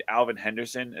mentioned Alvin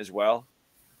Henderson as well.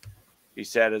 He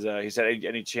said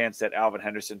any chance that Alvin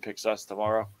Henderson picks us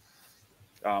tomorrow.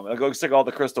 It looks like all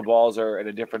the crystal balls are in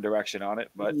a different direction on it,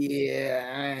 but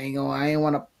yeah, I ain't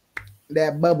want to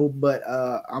that bubble, but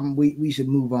we should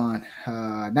move on.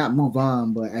 Not move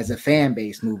on, but as a fan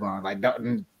base, move on. Like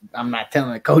I'm not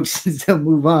telling the coaches to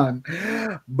move on,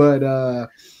 but I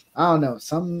don't know.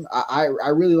 I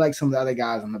really like some of the other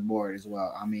guys on the board as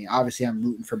well. I mean, obviously, I'm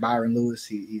rooting for Byron Lewis.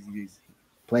 He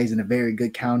plays in a very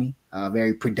good county,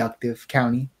 very productive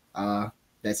county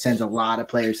that sends a lot of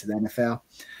players to the NFL.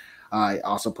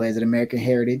 Also plays at American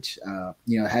Heritage.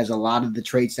 Has a lot of the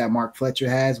traits that Mark Fletcher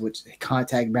has, which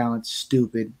contact balance,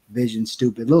 stupid, vision,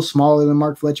 stupid. A little smaller than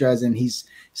Mark Fletcher, as in he's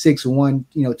 6'1",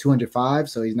 205,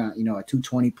 so he's not, a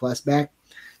 220 plus back.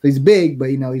 So he's big, but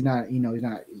he's not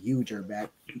a huger back.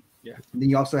 Yeah. And then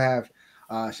you also have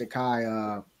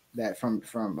Shakai that from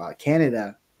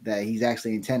Canada, that he's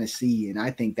actually in Tennessee, and I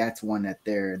think that's one that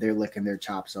they're licking their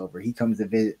chops over. He comes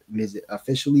to visit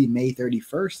officially May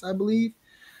 31st, I believe.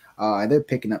 They're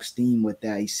picking up steam with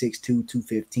that. He's 6'2",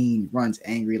 215, runs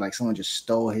angry like someone just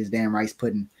stole his damn rice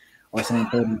pudding, or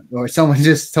someone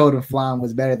just told him flan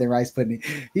was better than rice pudding.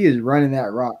 He is running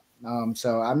that rock.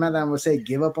 So I'm not going to say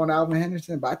give up on Alvin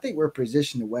Henderson, but I think we're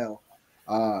positioned well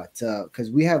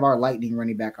because we have our lightning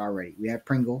running back already. We have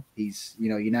Pringle. He's,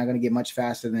 you're not going to get much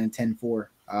faster than 10.4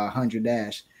 100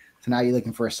 dash. So now you're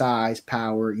looking for size,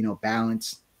 power,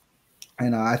 balance.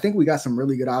 And I think we got some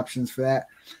really good options for that.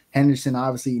 Henderson,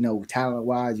 obviously,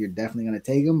 talent-wise, you're definitely going to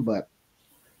take him, but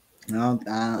I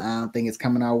don't think it's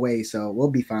coming our way. So we'll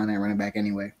be fine at running back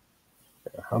anyway.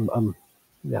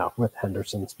 With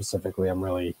Henderson specifically, I'm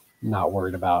really not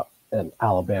worried about an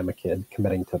Alabama kid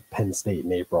committing to Penn State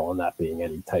in April and that being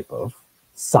any type of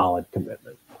solid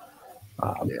commitment.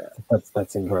 That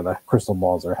seems where the crystal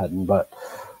balls are heading. But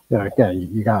again,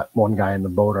 you got one guy in the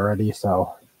boat already,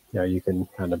 so you can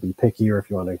kind of be picky, or if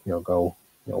you want to go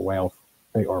whale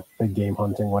or big game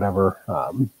hunting, whatever.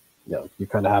 You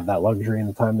kind of have that luxury and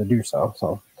the time to do so.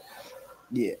 So.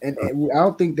 Yeah, and I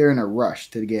don't think they're in a rush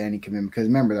to get any commitment because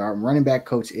remember, our running back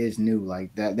coach is new.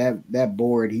 Like that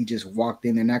board, he just walked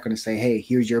in. They're not going to say, "Hey,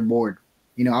 here's your board."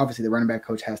 Obviously the running back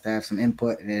coach has to have some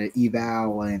input and an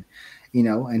eval, and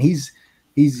and he's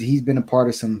been a part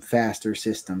of some faster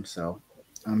systems. So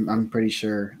I'm pretty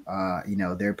sure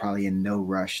they're probably in no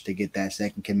rush to get that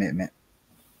second commitment.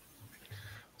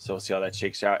 So we'll see how that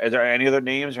shakes out. Is there any other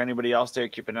names or anybody else there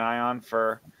keep an eye on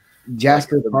for?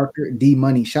 Jasper Parker, D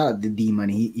Money. Shout out to D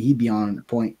Money. He be on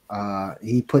point.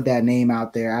 He put that name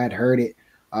out there. I had heard it.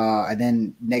 And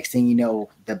then next thing you know,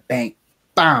 the bank,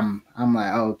 bam. I'm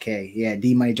like, okay, yeah,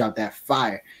 D Money dropped that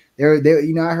fire. There,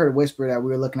 I heard a whisper that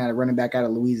we were looking at a running back out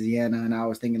of Louisiana, and I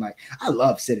was thinking like, I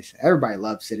love Citizen. Everybody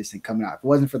loves Citizen coming out. If it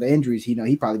wasn't for the injuries,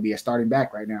 he'd probably be a starting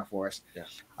back right now for us.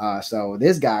 Yeah. So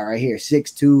this guy right here,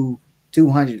 6'2".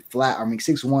 200 flat,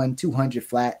 6'1", 200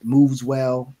 flat, moves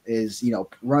well, is,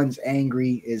 runs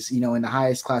angry, is, in the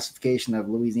highest classification of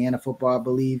Louisiana football, I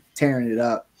believe, tearing it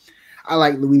up. I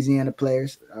like Louisiana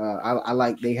players. I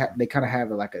like they kind of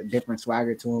have like a different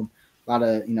swagger to them. A lot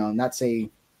of not say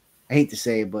I hate to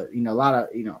say it, but a lot of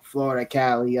Florida,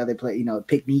 Cali, other play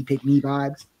pick me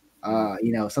vibes.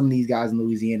 Some of these guys in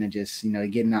Louisiana just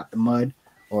getting out the mud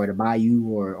or the bayou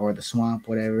or the swamp,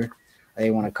 whatever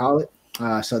they want to call it.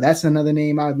 So that's another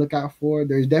name I'd look out for.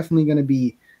 There's definitely going to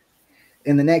be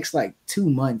in the next like 2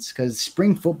 months because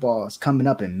spring football is coming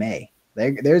up in May.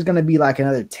 There's going to be like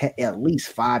another 10, at least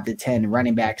 5 to 10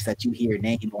 running backs that you hear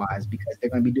name wise because they're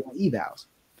going to be doing evals.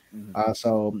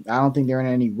 So I don't think they're in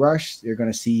any rush. They're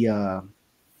going to see we're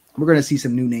going to see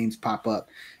some new names pop up,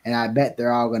 and I bet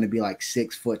they're all going to be like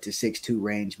 6 foot to 6'2"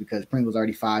 range because Pringle's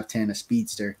already 5'10", a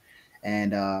speedster.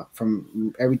 And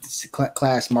from every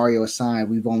class Mario has signed,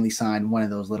 we've only signed one of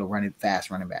those little fast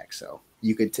running backs. So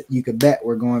you could bet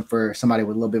we're going for somebody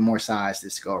with a little bit more size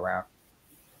this go around.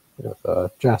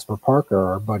 Jasper Parker,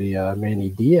 our buddy Manny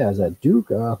Diaz at Duke,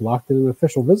 locked in an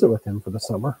official visit with him for the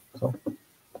summer. So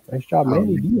nice job,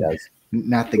 Manny Diaz.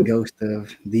 Not the ghost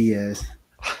of Diaz.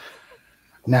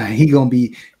 Nah, he gonna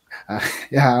be. I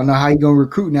don't know how he gonna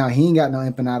recruit now. He ain't got no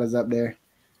empanadas up there.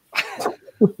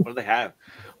 What do they have?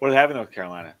 What do they have in North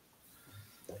Carolina?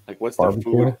 Like, what's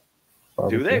Barbecue. the food?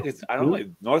 Barbecue. Do they? Because I don't like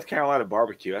North Carolina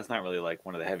barbecue. That's not really like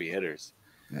one of the heavy hitters.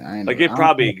 Yeah, like it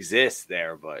probably exists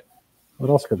there, but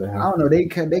what else could they have? I don't know. They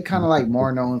kind of like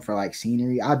more known for like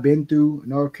scenery. I've been through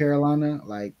North Carolina,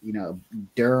 like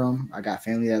Durham. I got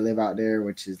family that live out there,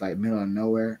 which is like middle of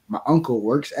nowhere. My uncle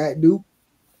works at Duke,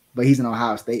 but he's an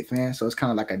Ohio State fan, so it's kind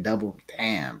of like a double.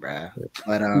 Damn, bro.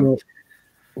 But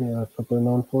yeah, that's what they're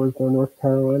known for is their North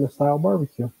Carolina style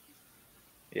barbecue.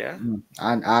 yeah,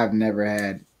 I've never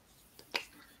had.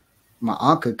 My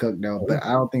aunt could cook though, but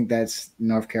I don't think that's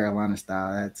North Carolina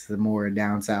style. That's the more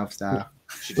down south style.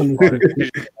 Let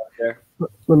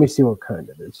me see what kind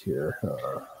it is here.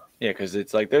 Yeah, because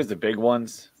it's like there's the big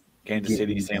ones, Kansas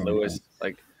City, St. Louis.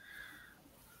 Like,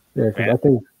 yeah, because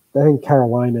I think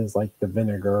Carolina is like the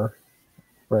vinegar,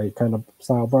 right, kind of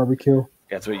style barbecue.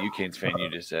 that's what you Canes fan you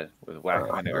just said with whack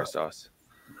vinegar sauce.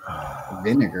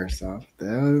 Vinegar sauce.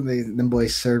 Them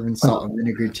boys serving salt and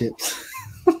vinegar chips.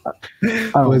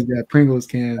 Oh, Was that Pringles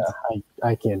cans?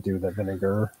 I can't do the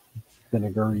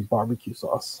vinegary barbecue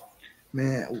sauce.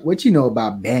 Man, what you know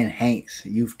about Ben Hanks,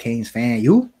 youth Canes fan?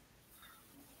 You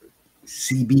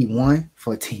CB1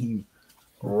 for Team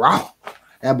Raw.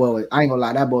 That boy was, I ain't gonna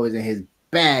lie, that boy was in his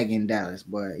bag in Dallas.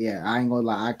 But yeah, I ain't gonna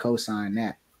lie, I co-sign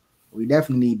that. We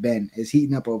definitely need Ben. It's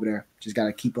heating up over there. Just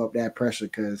gotta keep up that pressure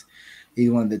because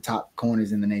he's one of the top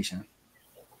corners in the nation.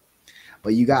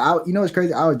 But it's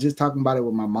crazy. I was just talking about it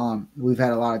with my mom. We've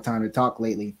had a lot of time to talk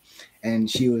lately. And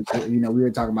she was, we were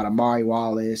talking about Amari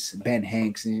Wallace, Ben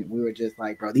Hanks, and we were just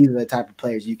like, bro, these are the type of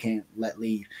players you can't let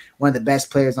leave. One of the best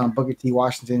players on Booker T.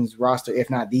 Washington's roster, if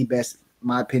not the best, in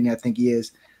my opinion, I think he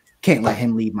is. Can't let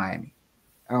him leave Miami.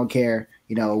 I don't care,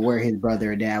 where his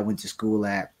brother or dad went to school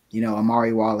at.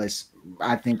 Amari Wallace,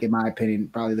 I think, in my opinion,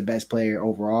 probably the best player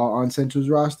overall on Central's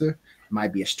roster. It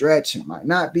might be a stretch. It might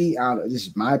not be. I don't know. This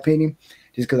is my opinion.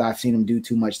 Just because I've seen him do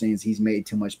too much things. He's made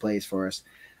too much plays for us.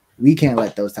 We can't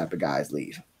let those type of guys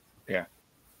leave. Yeah.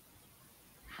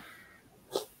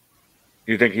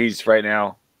 You think he's right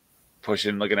now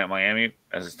looking at Miami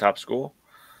as his top school?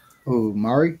 Oh,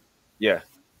 Mari? Yeah.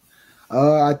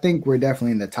 I think we're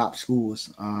definitely in the top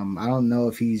schools. I don't know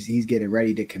if he's getting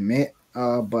ready to commit,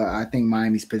 but I think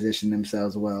Miami's positioned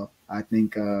themselves well. I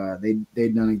think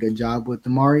they've done a good job with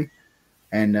Amari,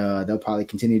 and they'll probably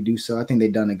continue to do so. I think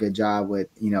they've done a good job with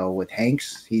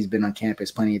Hanks. He's been on campus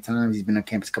plenty of times. He's been on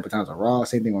campus a couple times on Raw.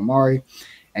 Same thing with Amari,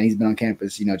 and he's been on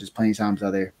campus, just plenty of times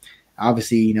other.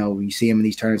 Obviously, you see him in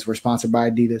these tournaments. We're sponsored by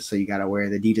Adidas, so you got to wear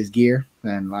the Adidas gear.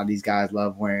 And a lot of these guys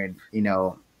love wearing,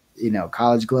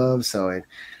 college gloves. So,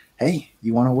 hey,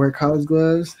 you want to wear college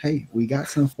gloves? Hey, we got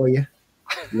some for you.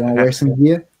 You want to wear some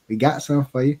gear? We got some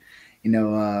for you.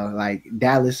 Like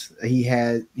Dallas, he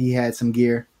had some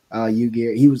gear,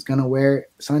 gear. He was gonna wear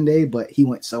it Sunday, but he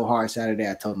went so hard Saturday.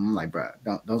 I told him, I'm like, bro,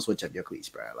 don't switch up your cleats,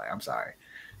 bro. Like, I'm sorry,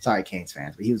 Canes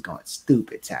fans, but he was going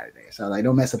stupid Saturday. So like,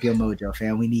 don't mess up your mojo,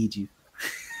 fam. We need you.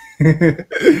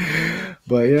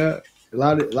 But yeah, a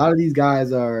lot of these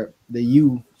guys are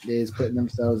is putting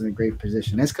themselves in a great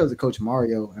position. That's because of Coach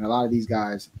Mario and a lot of these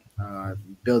guys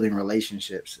building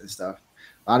relationships and stuff.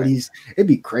 A lot of these, it'd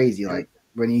be crazy. Like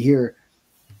when you hear,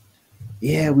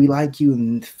 yeah, we like you,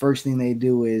 and the first thing they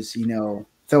do is,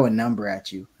 throw a number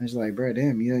at you. It's like, bro,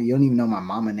 damn, you don't even know my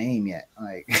mama name yet.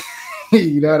 Like,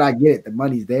 what? I get it. The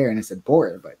money's there and it's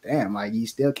important, but damn, like you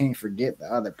still can't forget the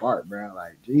other part, bro.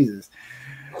 Like, Jesus,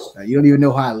 you don't even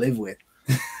know who I live with.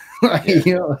 Like,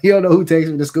 you don't know who takes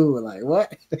me to school. Like,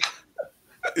 what?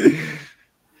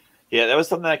 Yeah, that was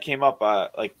something that came up.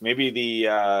 Like maybe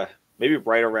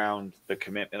right around the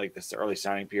commitment, like this early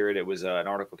signing period. It was an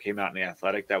article came out in the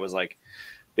Athletic that was like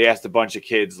they asked a bunch of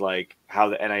kids like how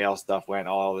the NIL stuff went,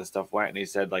 all this stuff went, and he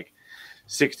said like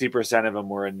 60% of them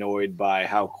were annoyed by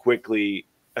how quickly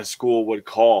a school would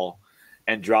call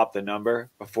and drop the number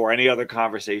before any other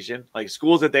conversation. Like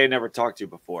schools that they had never talked to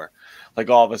before, like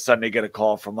all of a sudden they get a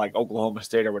call from like Oklahoma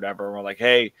State or whatever, and we're like,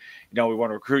 hey, we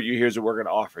want to recruit you. Here's what we're going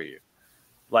to offer you.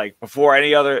 Like before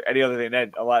any other thing,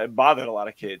 that it bothered a lot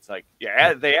of kids. Like,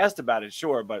 yeah, they asked about it,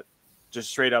 sure, but just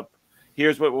straight up,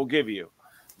 here's what we'll give you,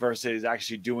 versus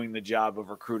actually doing the job of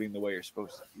recruiting the way you're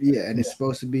supposed to. Yeah, and it's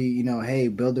supposed to be, hey,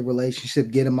 build a relationship,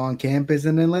 get them on campus,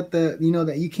 and then let the,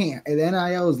 that you can't. The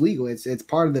NIL is legal. It's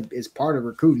part of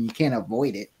recruiting. You can't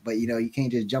avoid it, but you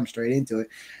can't just jump straight into it.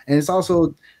 And it's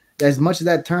also, as much as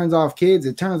that turns off kids,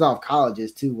 it turns off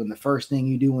colleges too. When the first thing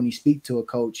you do when you speak to a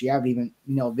coach, you haven't even,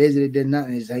 visited, did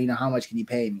nothing, is how much can you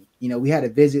pay me? We had a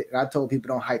visit, and I told people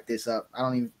don't hype this up. I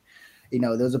don't even,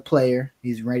 there's a player,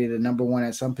 he's rated a number 1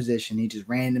 at some position. He just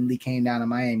randomly came down to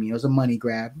Miami. It was a money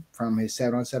grab from his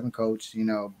 7-on-7 coach,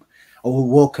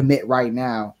 we'll commit right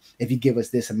now if you give us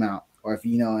this amount. Or if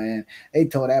and they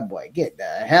told that boy, get the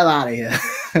hell out of here.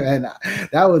 And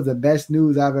that was the best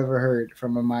news I've ever heard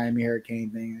from a Miami Hurricane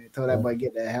thing. They told that boy,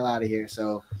 get the hell out of here.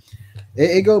 So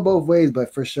it go both ways,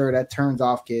 but for sure that turns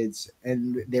off kids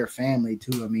and their family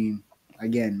too. I mean,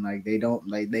 again, like they don't,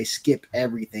 like they skip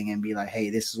everything and be like,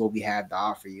 hey, this is what we have to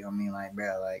offer you. I mean, like,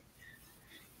 bro, like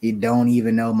you don't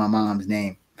even know my mom's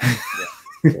name.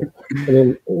 And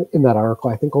then in that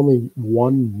article, I think only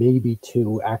 1, maybe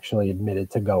 2 actually admitted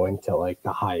to going to like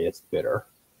the highest bidder.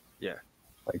 Yeah,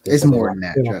 like it's more than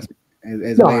that. Trust me.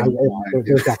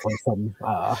 There's definitely some,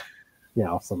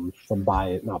 some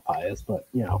bias, not bias, but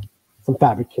some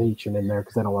fabrication in there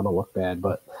because I don't want to look bad.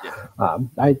 But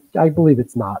I believe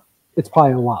it's not. It's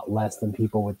probably a lot less than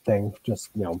people would think. Just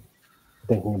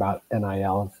thinking about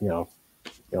NIL,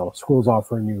 schools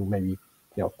offering you maybe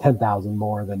 10,000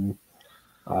 more than.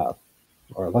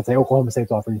 Or let's say Oklahoma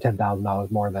State's offering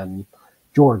 $10,000 more than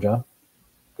Georgia.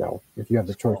 If you have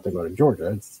the choice to go to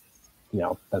Georgia, it's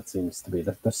that seems to be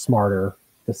the smarter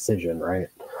decision, right?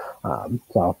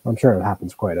 So I'm sure it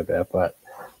happens quite a bit, but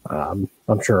I'm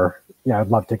sure I'd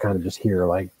love to kind of just hear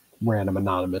like random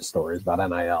anonymous stories about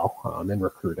NIL in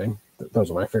recruiting.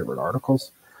 Those are my favorite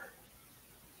articles.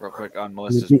 Real quick on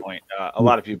Melissa's point, a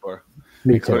lot of people are,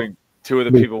 including 2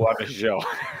 of the people on the show.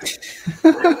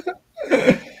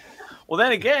 Well,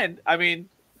 then again, I mean,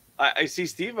 I see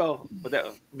Steve-O.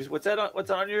 What's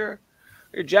on your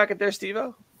jacket there,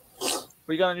 Steve-O? What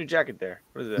you got on your jacket there?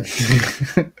 What is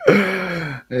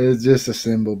that? It's just a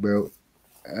symbol, bro.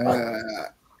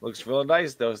 Looks real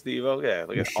nice though, Steve-O. Yeah,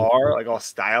 look at R, like all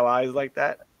stylized like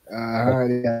that.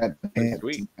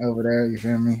 Sweet over there. You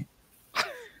feel me?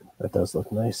 That does look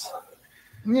nice.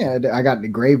 Yeah, I got the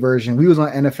gray version. We was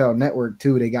on NFL Network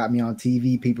too. They got me on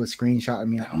TV. People screenshotting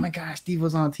me like, "Oh my gosh, Steve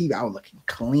was on TV." I was looking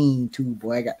clean too,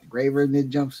 boy. I got the gray version of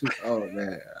the jumpsuit. Oh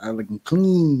man, I'm looking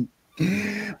clean,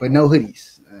 but no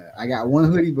hoodies. I got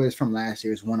 1 hoodie, but it's from last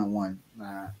year. It's 1-on-1.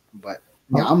 But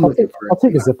yeah, I'm looking for. I'll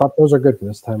take a zip up. Those are good for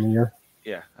this time of year.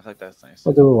 Yeah, I think that's nice.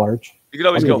 I'll do a large. You could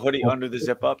always go hoodie under the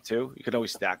zip up too. You could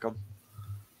always stack them.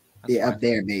 That's fine. Up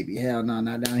there, baby. Hell no,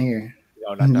 not down here.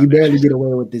 No, you barely get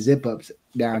away with the zip ups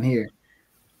down here.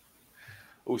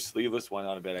 Oh, sleeveless one,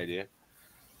 not a bad idea.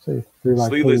 So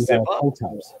sleeveless zip up.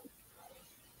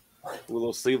 A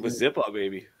little sleeveless zip up,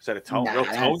 baby. Set a tone, real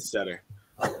tone setter.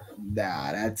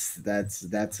 Nah, that's get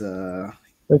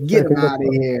him out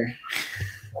of here.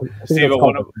 Steve,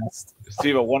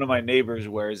 one of my neighbors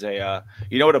wears a.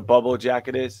 You know what a bubble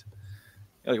jacket is?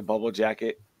 Like a bubble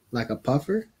jacket, like a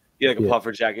puffer. Yeah, like a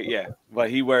puffer jacket. Yeah,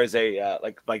 but he wears a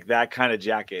like that kind of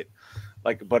jacket,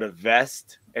 but a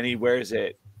vest, and he wears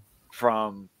it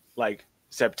from like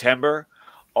September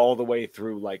all the way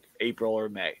through like April or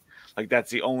May. Like that's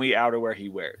the only outerwear he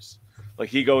wears. Like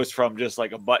he goes from just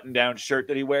like a button-down shirt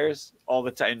that he wears all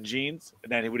the time, jeans,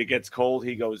 and then when it gets cold,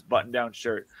 he goes button-down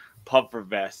shirt, puffer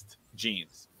vest,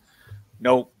 jeans.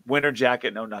 No winter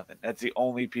jacket, no nothing. That's the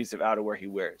only piece of outerwear he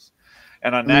wears.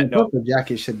 And on that note, the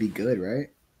jacket should be good,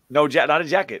 right? No, not a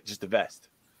jacket, just a vest.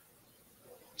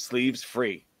 Sleeves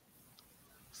free.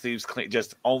 Sleeves clean,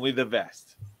 just only the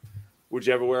vest. Would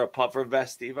you ever wear a puffer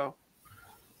vest, Steve-O?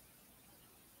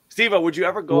 Steve-O, would you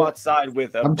ever go outside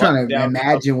with a I'm trying to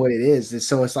imagine what it is.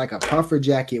 So it's like a puffer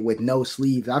jacket with no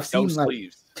sleeves. I've seen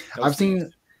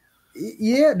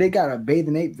yeah, they got a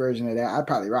Bathing Ape version of that. I'd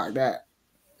probably rock that.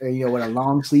 With a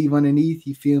long sleeve underneath,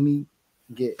 you feel me?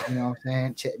 Get, what I'm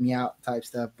saying? Check me out type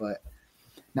stuff. But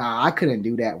Nah, I couldn't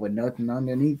do that with nothing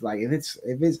underneath. Like if it's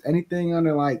anything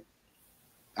under like,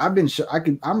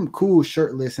 I'm cool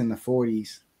shirtless in the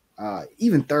 40s,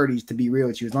 even 30s to be real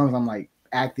with you, as long as I'm like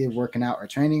active, working out or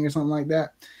training or something like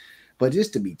that. But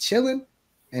just to be chilling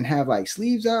and have like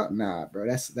sleeves out, nah, bro,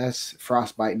 that's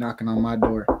frostbite knocking on my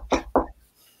door.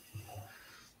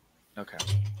 Okay,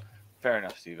 fair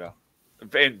enough, Steve-O.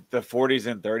 In the 40s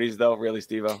and 30s, though, really,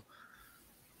 Steve-O?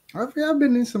 I've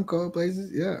been in some cold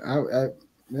places. Yeah,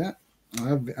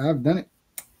 I've done it.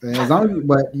 As long as,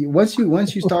 but once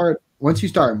you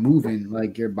start moving,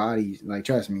 like your body, like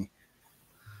trust me,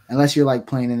 unless you're like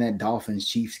playing in that Dolphins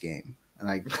Chiefs game,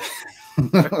 like,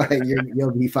 like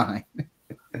you'll be fine.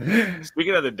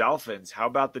 Speaking of the Dolphins, how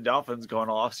about the Dolphins going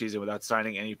all off season without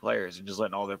signing any players and just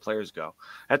letting all their players go?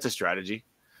 That's a strategy.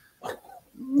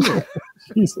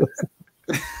 Jesus.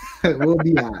 We'll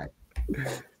be all right.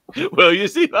 Will you,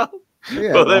 Steve-O?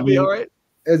 Yeah, Will that be all right?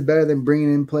 It's better than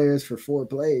bringing in players for 4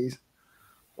 plays.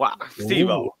 Wow,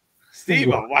 Steve-O.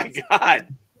 Steve-O, my God.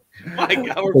 My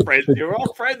God, we're friends. We're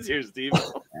all friends here,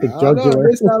 Steve-O. I don't know.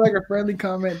 It sounds like a friendly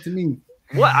comment to me.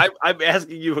 What? I'm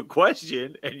asking you a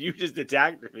question, and you just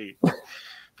attacked me.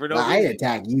 For no reason. I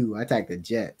attack you. I attack the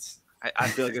Jets. I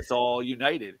feel like it's all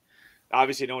united.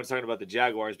 Obviously, no one's talking about the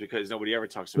Jaguars because nobody ever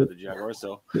talks about the Jaguars.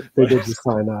 So they did just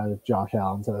sign Josh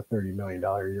Allen to a $30 million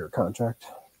a year contract.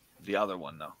 The other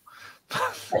one, though.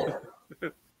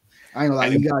 I ain't gonna lie,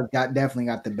 you guys definitely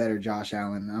got the better Josh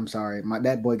Allen. I'm sorry,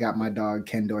 that boy got my dog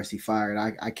Ken Dorsey fired.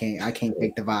 I can't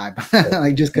take the vibe.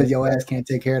 Like just because your ass can't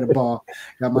take care of the ball,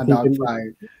 got my dog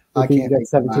fired. I can't get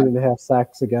 17.5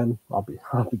 sacks again. I'll be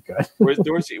good. Where's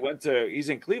Dorsey? He's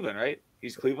in Cleveland, right?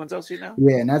 He's Cleveland's LC now.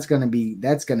 Yeah, and that's gonna be.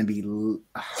 I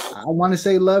want to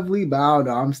say lovely, but I don't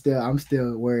know. I'm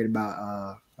still worried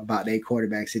about their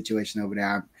quarterback situation over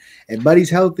there. If Buddy's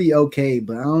healthy, okay,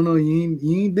 but I don't know. You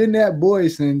ain't been that boy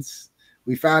since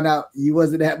we found out you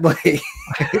wasn't that boy.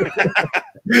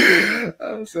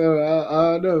 So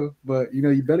I don't know, but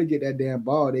you better get that damn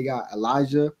ball. They got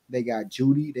Elijah, they got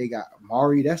Judy, they got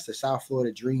Amari. That's the South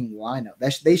Florida dream lineup.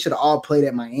 They should have all played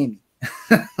at Miami.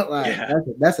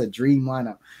 That's a dream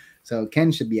lineup. So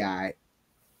Ken should be all right.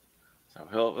 So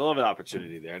he'll have an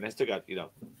opportunity there, and they still got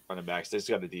running backs. They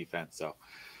still got the defense. So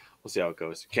we'll see how it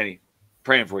goes. Kenny,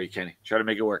 praying for you, Kenny. Try to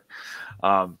make it work.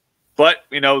 But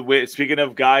speaking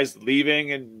of guys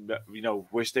leaving, and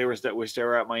wish they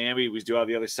were at Miami, we do have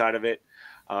the other side of it.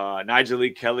 Nigel Lee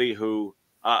Kelly, who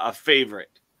a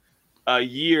favorite,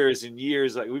 years and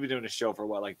years. Like we've been doing a show for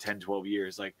what, like 10, 12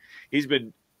 years. Like he's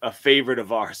been a favorite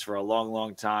of ours for a long,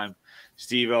 long time.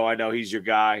 Steve-O, I know he's your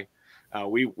guy.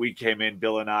 We came in,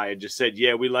 Bill and I, and just said,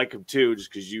 yeah, we like him too,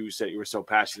 just because you said you were so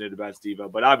passionate about Steve-O.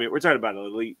 But I mean, we're talking about an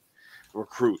elite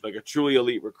recruit, like a truly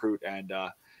elite recruit, and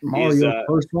Mario,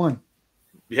 first one.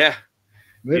 Yeah.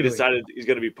 Literally. He decided he's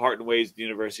going to be parting ways with the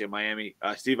University of Miami.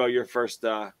 Steve-O, your first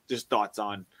just thoughts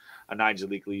on Nigel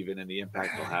Lee leaving and the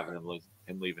impact he'll have on him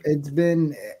leaving. It's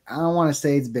been, I don't want to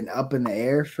say it's been up in the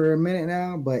air for a minute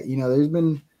now, but there's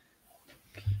been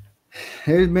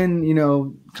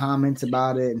comments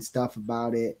about it and stuff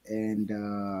about it, and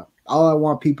all I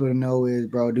want people to know is,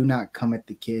 bro, do not come at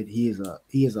the kid. He is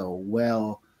a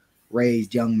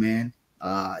well-raised young man.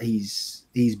 He's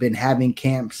been having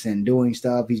camps and doing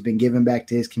stuff. He's been giving back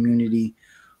to his community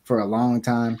for a long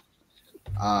time.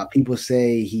 People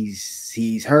say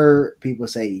he's hurt. People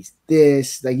say he's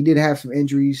this. Like he did have some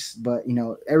injuries, but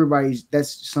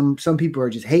that's some people are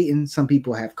just hating. Some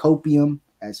people have copium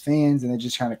as fans, and they're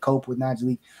just trying to cope with Nigel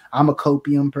Lee. I'm a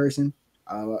copium person,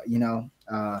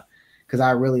 because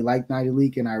I really like Nigel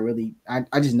Lee, and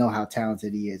I just know how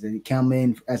talented he is. And he come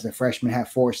in as a freshman, have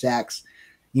 4 sacks.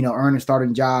 Earn a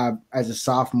starting job as a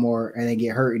sophomore and then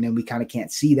get hurt. And then we kind of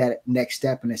can't see that next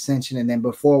step in ascension. And then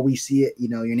before we see it,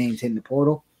 your name's hitting the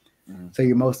portal. Mm-hmm. So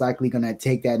you're most likely going to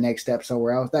take that next step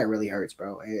somewhere else. That really hurts,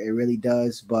 bro. It really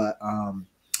does. But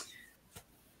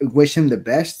wish him the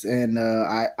best. And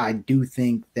I do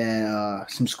think that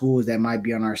some schools that might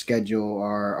be on our schedule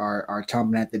are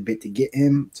chomping at the bit to get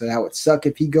him. So that would suck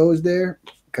if he goes there,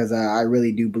 because I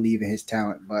really do believe in his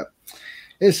talent. But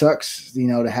it sucks,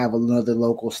 to have another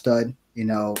local stud,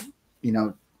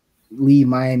 leave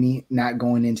Miami not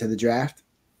going into the draft.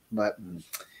 But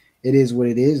it is what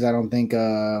it is. I don't think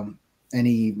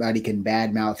anybody can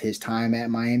badmouth his time at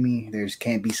Miami.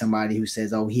 Can't be somebody who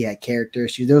says, oh, he had character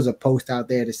issues. There was a post out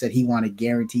there that said he wanted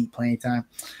guaranteed playing time.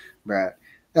 Bruh,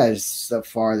 that is the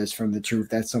farthest from the truth.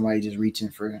 That's somebody just reaching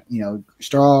for,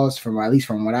 straws. At least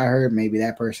from what I heard, maybe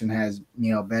that person has,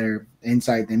 better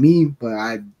insight than me, but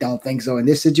I don't think so in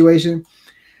this situation.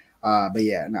 But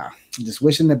yeah, just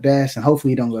wishing the best, and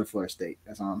hopefully you don't go to Florida State.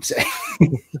 That's all I'm saying.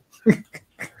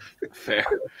 Fair.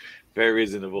 Very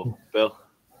reasonable. Bill?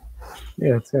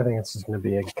 Yeah, I think it's just going to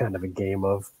be a kind of a game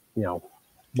of,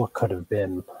 what could have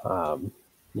been,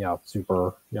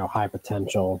 super, high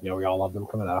potential. We all love them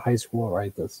coming out of high school,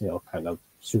 right? This, kind of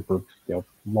super,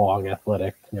 long,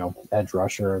 athletic, edge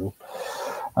rusher. And,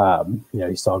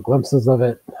 you saw glimpses of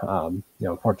it.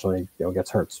 Unfortunately, gets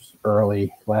hurt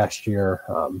early last year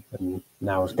and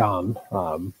now is gone.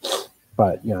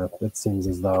 But, it seems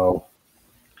as though,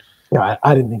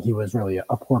 I didn't think he was really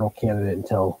a portal candidate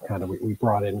until kind of we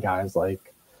brought in guys like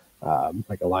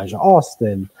Elijah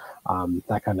Austin,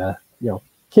 that kind of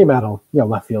came out of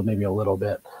left field maybe a little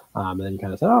bit, and then you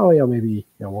kind of said, oh maybe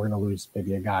we're going to lose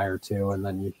maybe a guy or two, and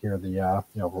then you hear the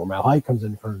Romel Height comes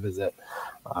in for a visit.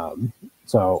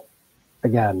 So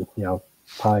again,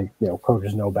 probably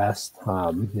coaches know best.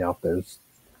 If there's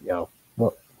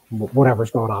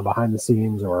whatever's going on behind the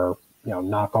scenes or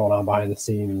not going on behind the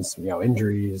scenes,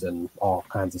 injuries and all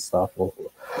kinds of stuff.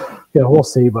 We'll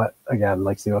see. But again,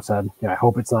 like Steve said, I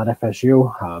hope it's not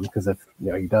FSU because if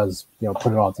he does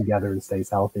put it all together and stays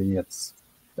healthy, it's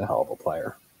a hell of a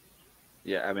player.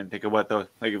 Yeah, I mean, think of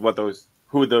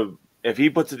if he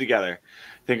puts it together,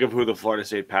 think of who the Florida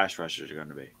State pass rushers are going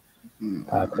to be.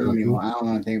 I don't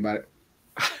want to think about it.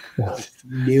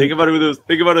 Think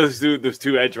about those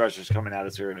two edge rushers coming at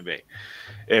us are going to be.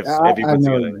 If he puts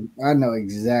together. I know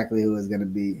exactly who it's going to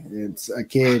be. It's a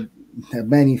kid that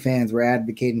many fans were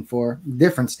advocating for.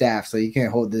 Different staff, so you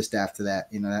can't hold this staff to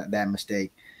that. That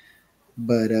mistake.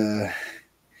 But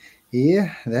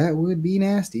yeah, that would be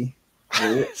nasty.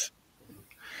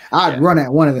 I'd run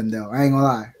at one of them though. I ain't gonna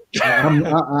lie.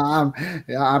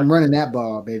 I'm running that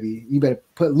ball, baby. You better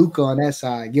put Luka on that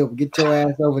side. Get your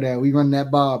ass over there. We run that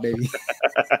ball, baby.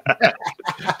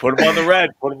 Put him on the red.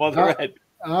 Red.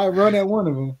 I'll run at one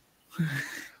of them.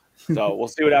 So we'll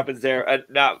see what happens there.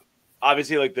 Now,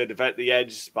 obviously, like the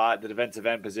edge spot, the defensive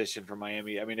end position for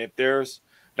Miami. I mean, if there's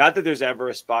not that there's ever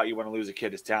a spot you want to lose a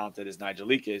kid as talented as Nigel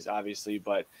is, obviously,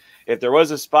 but if there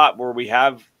was a spot where we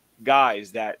have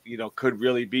guys that could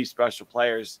really be special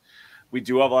players. We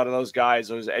do have a lot of those guys,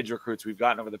 those edge recruits we've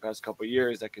gotten over the past couple of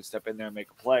years that can step in there and make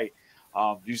a play.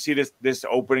 Do you see this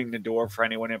opening the door for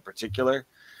anyone in particular?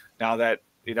 Now that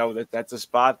that's a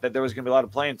spot that there was going to be a lot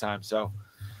of playing time. So,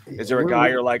 is there a guy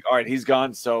you're like, all right, he's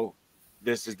gone, so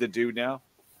this is the dude now?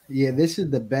 Yeah, this is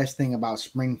the best thing about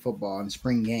spring football and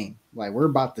spring game. Like we're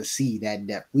about to see that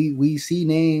depth. We see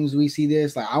names, we see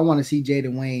this. Like I want to see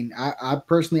Jaden Wayne. I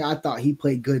personally thought he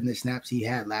played good in the snaps he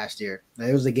had last year.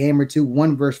 There was a game or two,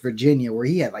 one versus Virginia, where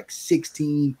he had like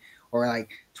 16 or like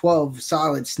 12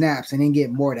 solid snaps and didn't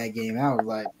get more that game. I was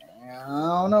like, I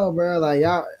don't know, bro. Like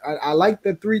I like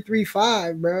the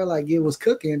 3-3-5, bro. Like it was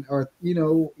cooking, or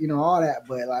all that.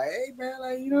 But like, hey, bro,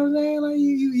 like what I'm saying? Like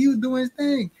you doing his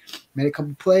thing. Made a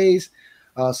couple plays.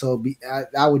 I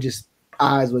would just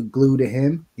eyes would glue to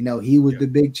him. He was the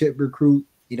big chip recruit.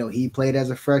 He played as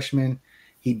a freshman.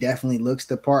 He definitely looks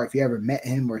the part. If you ever met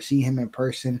him or see him in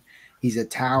person, he's a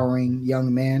towering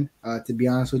young man. To be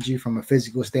honest with you, from a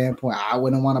physical standpoint, I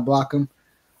wouldn't want to block him.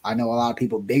 I know a lot of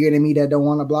people bigger than me that don't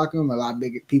want to block him. A lot of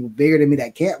people bigger than me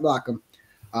that can't block him.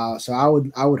 So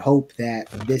I would hope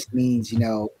that this means,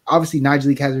 obviously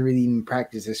Nigel hasn't really even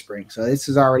practiced this spring. So this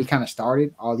has already kind of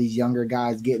started. All these younger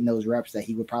guys getting those reps that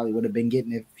he would have been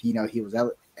getting if, he was not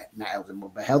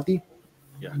eligible, but healthy.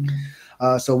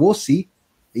 Yeah. So we'll see.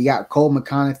 You got Cole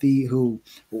McConaughey,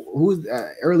 who's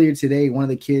earlier today, one of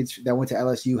the kids that went to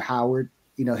LSU, Howard,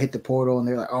 hit the portal and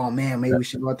they're like, oh man, maybe we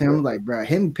should go with him. Like, bro,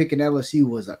 him picking LSU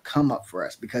was a come up for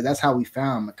us because that's how we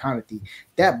found McConaughey.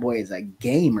 That boy is a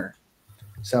gamer.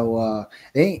 So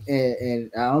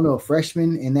and I don't know, a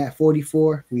freshman in that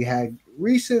 44. We had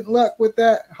recent luck with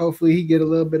that. Hopefully he get a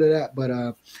little bit of that. But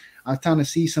I'm trying to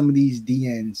see some of these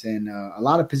DNs and a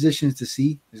lot of positions to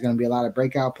see. There's going to be a lot of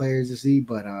breakout players to see,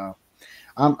 but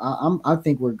I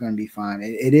think we're going to be fine.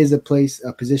 It is a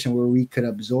position where we could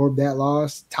absorb that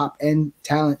loss. Top end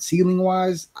talent, ceiling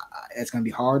wise, it's going to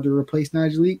be hard to replace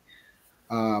Nigel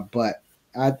but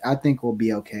I think we'll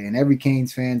be okay. And every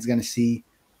Canes fan is going to see,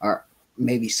 or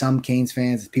maybe some Canes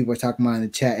fans, as people are talking about in the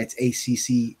chat, it's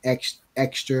ACC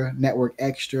extra, network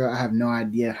extra. I have no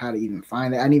idea how to even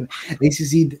find it.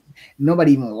 ACC,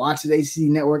 nobody even watches ACC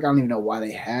network. I don't even know why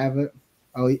they have it.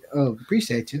 Oh,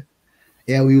 appreciate you.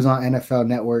 Yeah, we was on NFL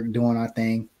Network doing our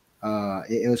thing.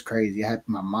 It was crazy. I had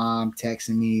my mom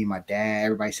texting me, my dad,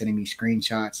 everybody sending me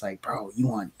screenshots like, bro, you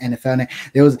on NFL Net?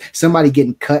 There was somebody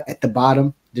getting cut at the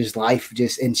bottom. There's life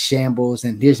just in shambles,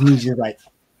 and there's me just like,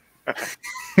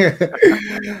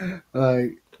 it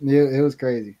was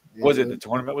crazy. Was it the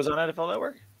tournament was on NFL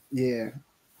Network? Yeah.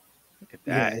 Look at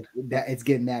that. Yeah, it's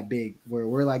getting that big.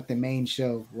 We're like the main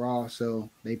show, Raw. So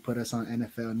they put us on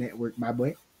NFL Network, my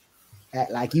boy.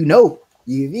 Act like you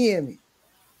hear me.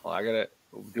 Well, I gotta.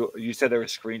 You said there were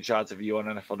screenshots of you on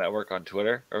NFL Network on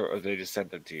Twitter, or they just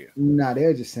sent them to you? Nah,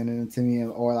 they're just sending them to me,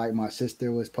 or like my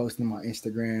sister was posting them on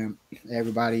Instagram.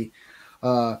 Everybody,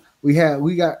 we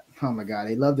got. Oh my God,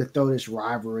 they love to throw this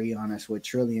rivalry on us with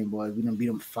Trillion boys. We done beat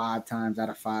them 5 times out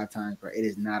of 5 times, bro. It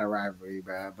is not a rivalry,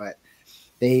 bro. But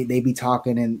they be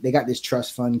talking, and they got this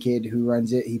trust fund kid who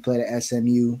runs it. He played at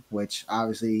SMU, which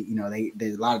obviously,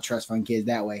 there's a lot of trust fund kids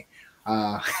that way,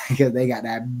 because they got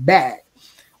that bag.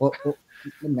 Well,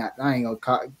 I ain't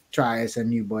gonna try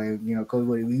SMU, boy. Cause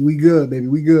we good, baby,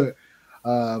 we good.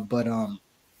 But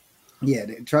yeah,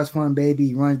 the trust fund baby,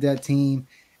 he runs that team,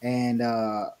 and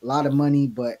a lot of money,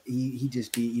 but he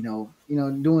just be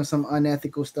doing some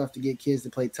unethical stuff to get kids to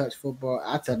play touch football.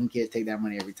 I tell them kids take that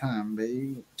money every time, but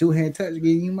 2-hand touch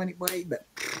giving you money, boy, but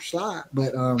slide.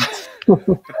 But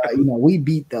we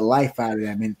beat the life out of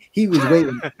them, and he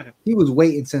was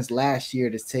waiting since last year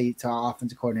to say to our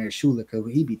offensive coordinator Shula,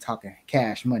 because he be talking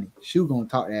cash money. Shu gonna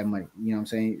talk that money, you know what I'm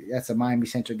saying? That's a Miami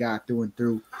Central guy through and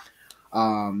through.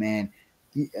 Man.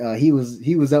 He was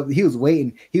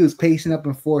waiting. He was pacing up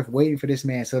and forth, waiting for this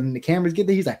man. So when the cameras get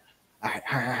there, he's like, all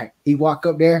right. He walk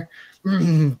up there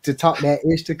to talk that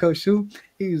ish to Coach Shu.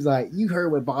 He was like, you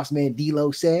heard what boss man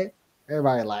D-Lo said?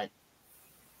 Everybody like,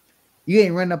 you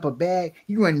ain't running up a bag.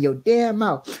 You running your damn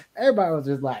mouth. Everybody was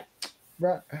just like,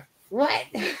 bro, what?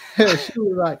 She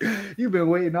was like, you've been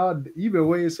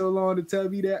waiting so long to tell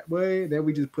me that, boy. Then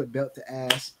we just put belt to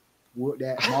ass.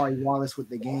 That Mari Wallace with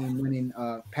the game-winning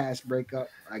pass breakup.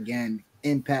 Again,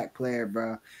 impact player,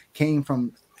 bro. Came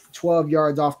from 12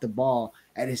 yards off the ball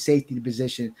at his safety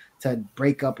position to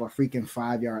break up a freaking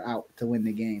 5-yard out to win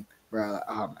the game, bro.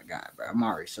 Oh, my God, bro.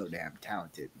 Mari's so damn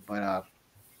talented. But,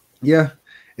 yeah,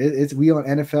 it's we on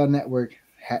NFL Network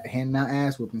handing out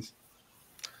ass whoopings.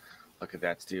 Look at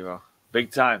that, Steve-O. Big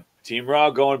time. Team Raw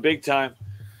going big time.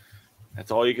 That's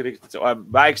all you could.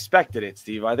 I expected it,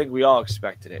 Steve. I think we all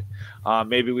expected it.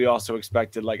 Maybe we also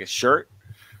expected like a shirt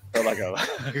or like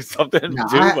a something.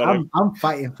 I'm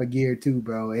fighting for gear too,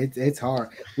 bro. It's hard.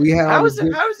 We had how is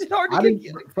it hard to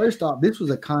get? First off, this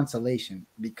was a consolation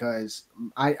because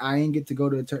I didn't get to go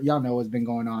to the y'all know what's been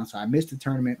going on, so I missed the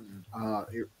tournament.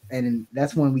 And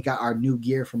that's when we got our new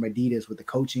gear from Adidas with the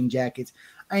coaching jackets.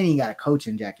 I ain't even got a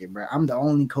coaching jacket, bro. I'm the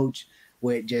only coach.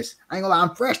 With just, I ain't gonna lie,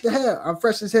 I'm fresh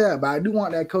as hell, but I do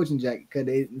want that coaching jacket because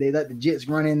they let the Jits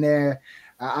run in there.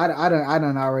 I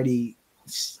already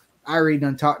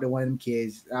done talked to one of them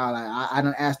kids. I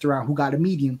done asked around who got a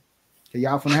medium. So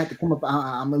y'all gonna have to come up.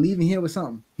 I'm leaving here with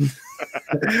something.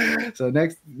 So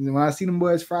next, when I see them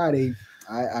boys Friday,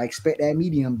 I expect that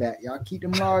medium back. Y'all keep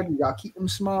them large, y'all keep them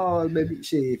small, baby.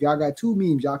 Shit, if y'all got 2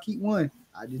 mediums, y'all keep one.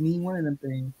 I just need one of them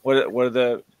things. What did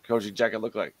the coaching jacket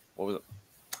look like? What was it?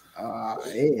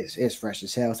 It's fresh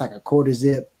as hell. It's like a quarter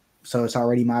zip, so it's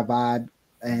already my vibe.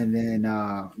 And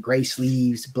then gray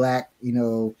sleeves, black.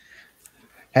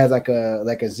 Has like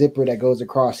a zipper that goes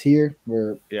across here.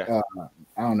 Where I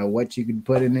don't know what you can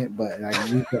put in it, but like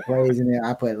you put plays in there.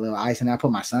 I put a little ice in it. I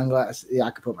put my sunglasses. Yeah,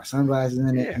 I could put my sunglasses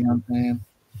in it. You know what I'm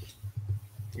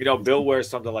saying? Bill wears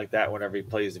something like that whenever he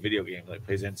plays a video game, like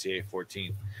plays NCAA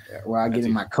 14. Where I get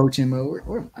in my coaching mode.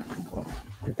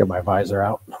 Get my visor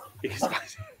out.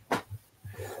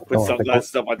 Put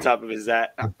sunglasses up on top of his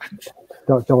hat.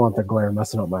 Don't want the glare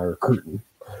messing up my recruiting.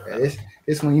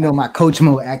 It's when my coach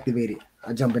mode activated.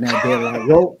 I jump in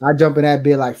that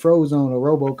bed like Frozone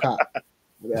or RoboCop.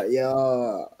 Yeah.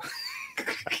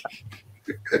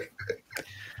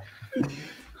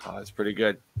 Oh, that's pretty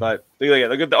good. But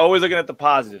always looking at the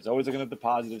positives. Always looking at the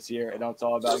positives here. And it's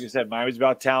all about, like you said, Miami's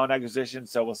about talent acquisition.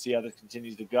 So we'll see how this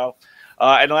continues to go.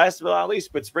 And last but not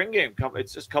least, but spring game,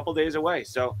 it's just a couple days away.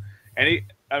 So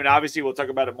obviously we'll talk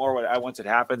about it more once it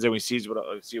happens and we see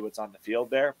what's on the field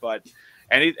there. But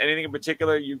anything in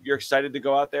particular you're excited to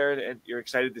go out there and you're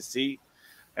excited to see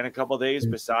in a couple of days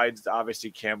besides obviously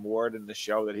Cam Ward and the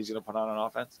show that he's going to put on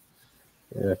offense?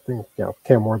 Yeah, I think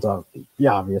Cam Ward's the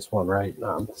obvious one, right?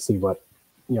 See what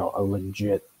a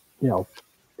legit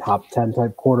top 10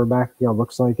 type quarterback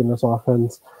looks like in this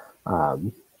offense.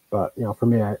 But for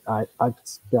me, I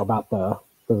about the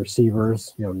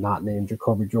receivers, not named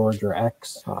Jacoby George or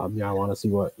X. I want to see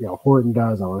what Horton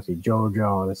does. I want to see JoJo.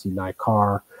 I want to see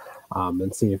Nikar,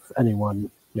 and see if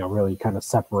anyone really kind of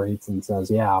separates and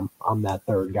says, yeah, I'm that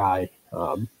third guy,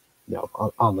 on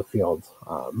the field.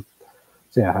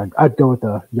 So yeah, I'd go with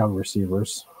the young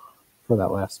receivers for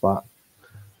that last spot.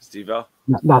 Steve-O.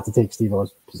 Not to take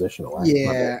Steve-O's position away.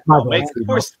 Yeah. Make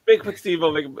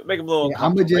Steve-O make him a little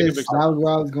I'm gonna uncomfortable. just that was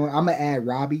where I was going. I'm gonna add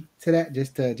Robbie to that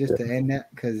just to end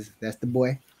that because that's the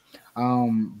boy.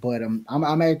 But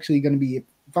I'm actually gonna be, if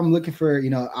I'm looking for, you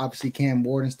know, obviously Cam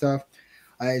Ward and stuff.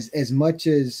 As much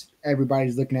as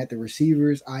everybody's looking at the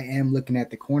receivers, I am looking at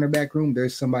the cornerback room.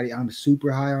 There's somebody I'm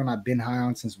super high on. I've been high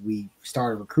on since we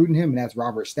started recruiting him, and that's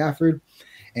Robert Stafford.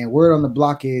 And word on the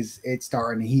block is it's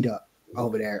starting to heat up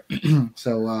over there.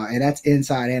 So, and that's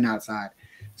inside and outside.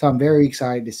 So I'm very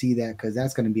excited to see that because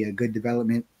that's going to be a good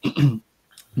development.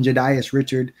 Jadias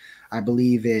Richard, I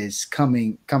believe, is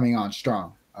coming on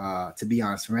strong. To be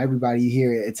honest, from everybody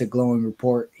here, it's a glowing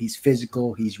report. He's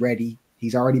physical. He's ready.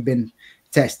 He's already been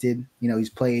tested. You know, he's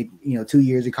played, 2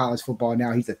 years of college football.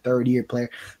 Now he's a third-year player.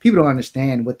 People don't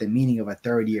understand what the meaning of a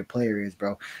third-year player is,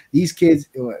 bro. These kids,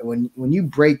 when you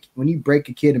break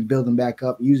a kid and build them back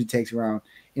up, it usually takes around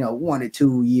 1 to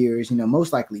 2 years,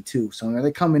 most likely 2. So when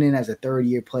they're coming in as a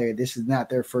third-year player, this is not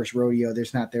their first rodeo. This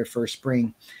is not their first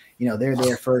spring. They're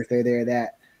there first. They're there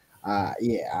that.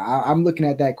 I'm looking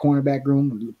at that cornerback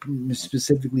room,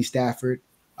 specifically Stafford,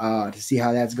 to see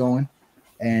how that's going.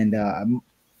 And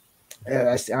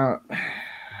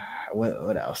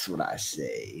what else would I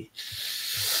say?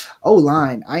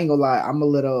 O-line, I ain't gonna lie. I'm a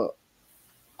little.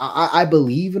 I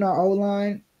believe in our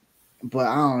O-line, but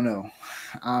I don't know.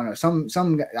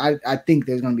 I think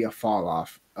there's gonna be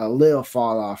a little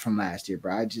fall off from last year,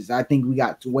 bro. I think we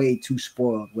got way too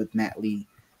spoiled with Matt Lee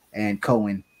and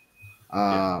Cohen.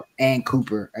 And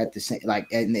Cooper at the same,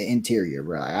 in the interior,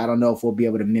 bro. I don't know if we'll be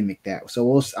able to mimic that.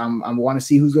 So I want to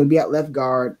see who's going to be at left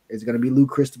guard. It's going to be Luke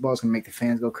Cristobal. It's going to make the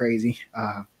fans go crazy.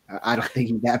 I don't think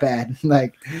he's that bad. I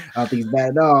don't think he's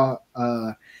bad at all.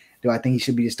 Do I think he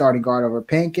should be the starting guard over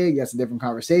Pancake? That's a different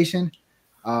conversation.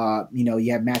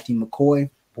 You have Matthew McCoy,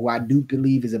 who I do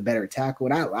believe is a better tackle.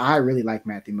 And I really like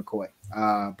Matthew McCoy,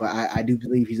 but I do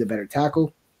believe he's a better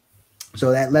tackle.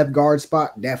 So that left guard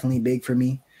spot, definitely big for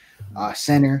me.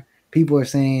 Center, people are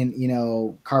saying,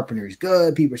 Carpenter's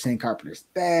good. People are saying Carpenter's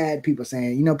bad. People are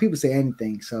saying, people say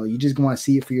anything. So you just want to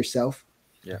see it for yourself.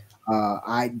 Yeah.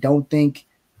 I don't think,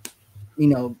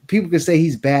 people can say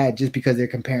he's bad just because they're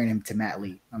comparing him to Matt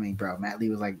Lee. I mean, bro, Matt Lee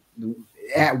was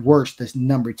at worst, the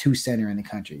number 2 center in the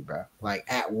country, bro.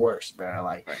 At worst, bro.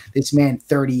 Right. This man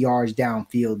 30 yards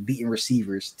downfield beating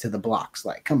receivers to the blocks.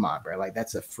 Come on, bro.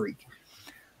 That's a freak.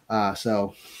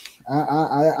 So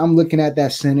I'm looking at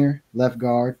that center, left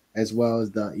guard, as well as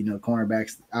the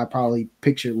cornerbacks. I probably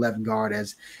picture left guard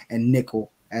and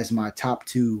nickel as my top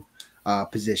 2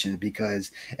 positions,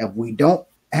 because if we don't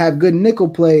have good nickel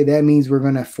play, that means we're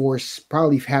gonna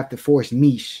probably have to force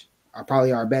Mish,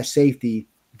 probably our best safety,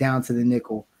 down to the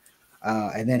nickel,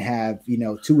 and then have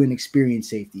 2 inexperienced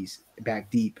safeties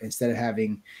back deep instead of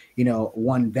having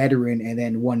 1 veteran and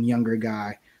then 1 younger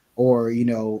guy, or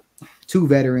 2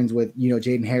 veterans with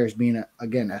Jaden Harris being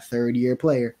a third-year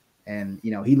player, and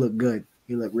he looked good.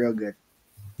 He looked real good.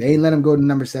 They ain't let him go to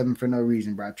number 7 for no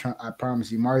reason, bro. I promise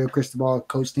you, Mario Cristobal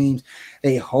coach teams,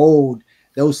 they hold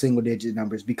those single-digit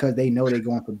numbers because they know they're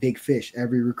going for big fish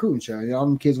every recruiting show. All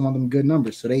them kids want them good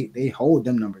numbers, so they hold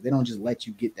them numbers. They don't just let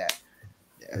you get that.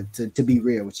 To be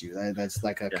real with you, that's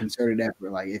a concerted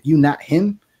effort. If you not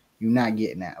him, you're not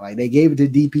getting that. They gave it to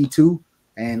DP2,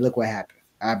 and look what happened.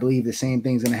 I believe the same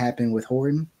thing's going to happen with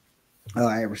Horton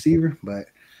at receiver, but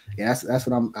yeah, that's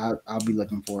what I'll be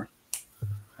looking for.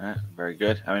 Very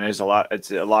good. I mean, it's a lot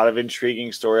of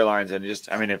intriguing storylines, and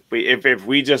if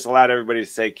we just allowed everybody to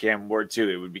say Cam Ward too,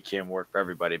 it would be Cam Ward for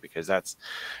everybody, because that's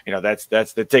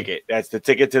the ticket. That's the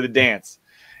ticket to the dance.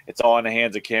 It's all in the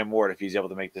hands of Cam Ward if he's able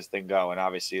to make this thing go. And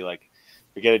obviously, if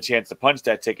you get a chance to punch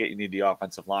that ticket, you need the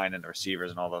offensive line and the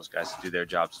receivers and all those guys to do their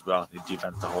jobs as well. You need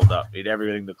defense to hold up. You need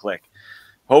everything to click.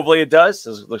 Hopefully it does.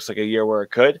 It looks like a year where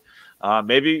it could.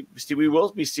 Maybe we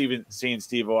will be seeing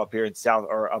Steve-O up here in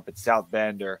up at South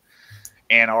Bend or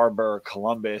Ann Arbor or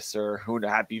Columbus or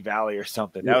Happy Valley or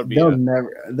something. That would be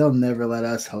they'll never let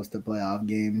us host a playoff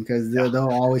game because they'll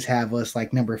always have us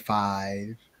number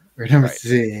 5 or number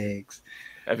 6.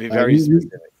 That'd be very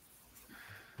specific.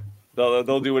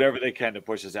 They'll do whatever they can to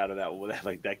push us out of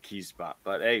that key spot.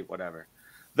 But hey, whatever.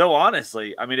 Though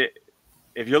honestly, I mean,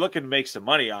 if you're looking to make some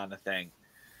money on the thing,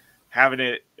 having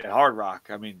it at Hard Rock,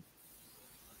 I mean,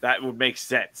 that would make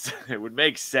sense. It would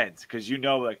make sense because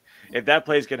if that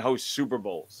place can host Super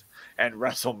Bowls and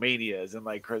WrestleManias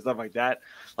and stuff like that,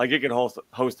 it can host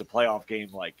a playoff game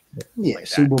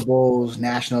Super Bowls,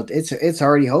 national. It's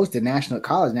already hosted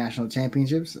college national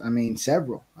championships. I mean,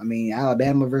 several. I mean,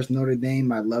 Alabama versus Notre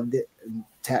Dame. I loved it.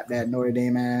 Tap that Notre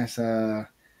Dame ass. There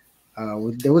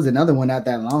was another one not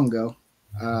that long ago.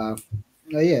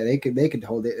 Oh yeah, they could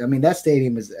hold it. I mean, that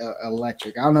stadium is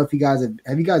electric. I don't know if you guys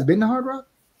have you guys been to Hard Rock?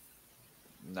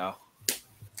 No.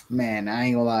 Man, I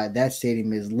ain't gonna lie, that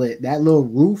stadium is lit. That little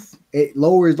roof, it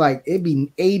lowers like it'd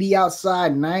be 80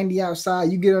 outside, 90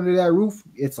 outside. You get under that roof,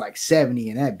 it's like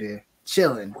 70 in that bit,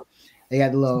 chilling. They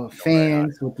got the little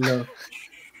fans with the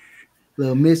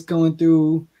little mist going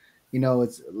through. You know,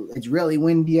 it's really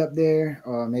windy up there,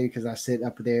 or maybe because I sit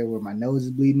up there where my nose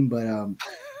is bleeding, but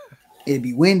it'd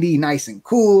be windy, nice and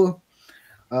cool.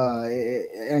 I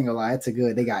ain't gonna lie,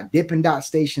 they got Dippin' Dot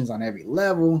stations on every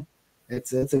level.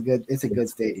 It's a good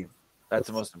stadium. That's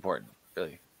the most important,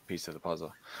 really, piece of the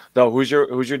puzzle. Though, who's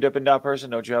your Dippin' Dot person?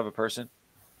 Don't you have a person?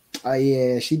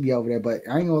 Yeah, she'd be over there, but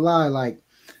I ain't gonna lie, like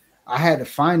I had to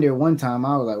find her one time.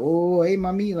 I was like, "Oh, hey,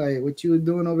 mommy, like what you was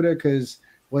doing over there?" Because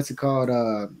what's it called?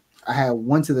 I had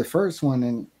went to the first one,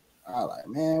 and I was like,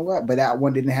 "Man, what?" But that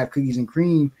one didn't have cookies and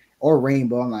cream or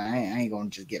rainbow. I'm like, I ain't gonna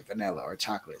just get vanilla or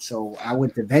chocolate. So I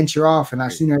went to venture off, and I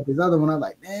seen her at this other one. I was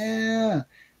like, "Man,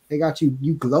 they got you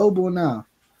global now."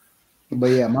 But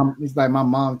yeah, it's like my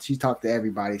mom. She talked to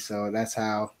everybody, so that's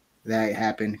how that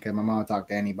happened. Because my mom talked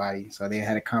to anybody, so they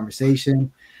had a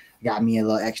conversation. Got me a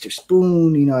little extra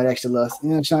spoon, you know, an extra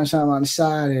little, shine on the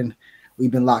side, and we've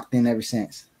been locked in ever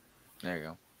since. There you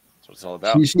go. That's what it's all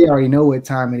about. She already know what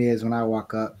time it is when I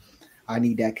walk up. I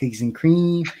need that cookies and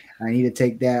cream. I need to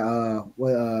take that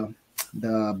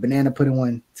the banana pudding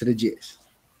one to the jizz.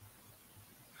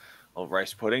 Oh,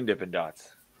 rice pudding, Dippin' Dots.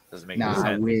 Doesn't make any Nah, sense.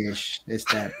 I wish it's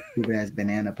that stupid ass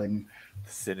banana pudding.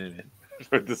 The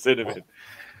cinnamon.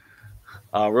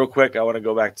 Real quick, I want to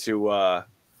go back to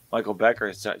Michael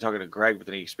Becker talking to Greg, but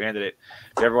then he expanded it.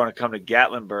 If you ever want to come to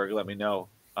Gatlinburg, let me know.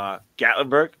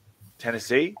 Gatlinburg,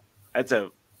 Tennessee. That's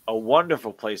a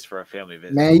wonderful place for a family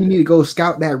visit. Man, you need to go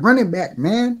scout that running back,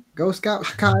 man. Go scout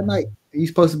Kai Knight. He's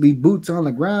supposed to be boots on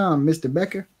the ground, Mr.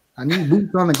 Becker. I need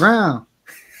boots on the ground.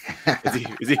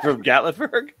 Is he from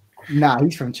Gatlinburg? Nah,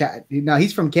 he's from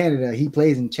he's from Canada. He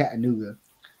plays in Chattanooga.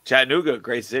 Chattanooga,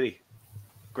 great city.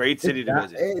 Great city to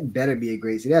visit. It better be a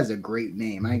great city. That's a great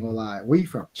name. I ain't gonna lie. Where you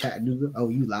from? Chattanooga? Oh,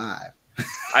 you live.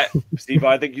 Steve,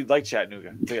 I think you'd like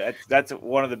Chattanooga. That's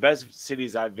one of the best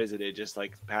cities I've visited, just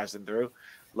like passing through.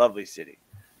 Lovely city.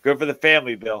 Good for the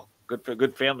family, Bill.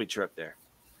 Good family trip there.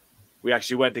 We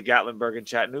actually went to Gatlinburg and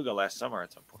Chattanooga last summer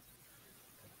at some point.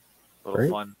 A little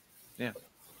fun. Yeah.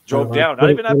 Drove down. Not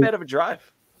even that bad of a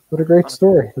drive. What a great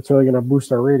story. That's really going to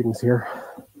boost our ratings here.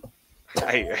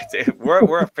 Hey, we're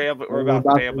a family. We're about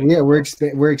family. Yeah, we're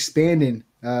expanding.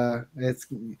 It's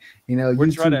YouTube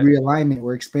realignment.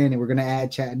 We're expanding. We're gonna add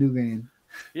Chattanooga in.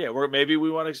 Yeah, maybe we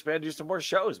want to expand, do some more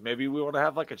shows. Maybe we want to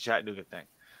have like a Chattanooga thing.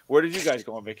 Where did you guys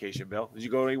go on vacation, Bill? Did you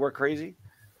go anywhere crazy?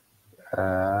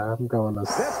 I'm going to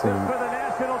This is for the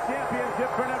national championship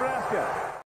for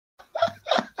Nebraska.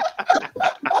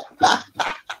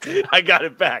 I got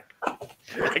it back.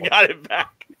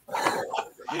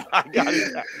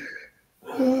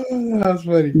 That's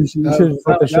funny. You should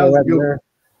put the show right there.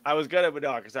 I was gonna, but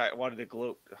no, because I wanted to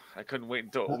gloat. I couldn't wait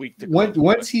until a week to.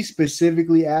 Once he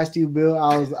specifically asked you, Bill,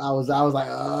 I was like,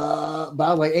 but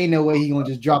I was like, ain't no way he gonna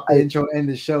just drop the intro and end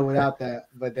the show without that.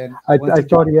 But then I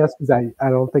thought he asked because I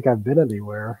don't think I've been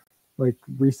anywhere like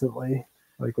recently,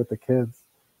 like with the kids.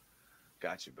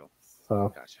 Gotcha, Bill.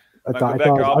 So gotcha. Michael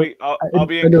Becker, I'll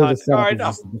be in contact. All right,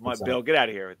 no, Bill, get out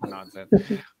of here with the nonsense.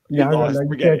 No,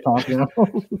 you can't talk now.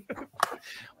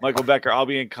 Michael Becker, I'll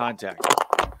be in contact.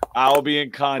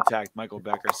 Michael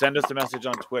Becker. Send us a message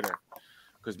on Twitter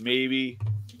because maybe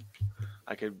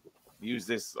I could use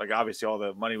this. Like, obviously, all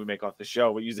the money we make off the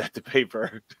show, we'll use that to pay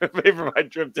for my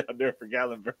trip down there for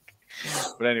Gatlinburg.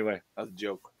 But anyway, that was a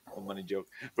joke. A money joke.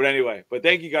 But anyway,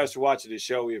 thank you guys for watching this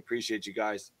show. We appreciate you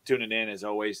guys tuning in as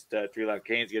always to 3 Live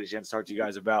Canes. Get a chance to talk to you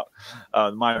guys about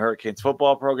the Miami Hurricanes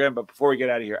football program. But before we get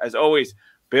out of here, as always,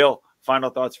 Bill, final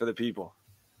thoughts for the people.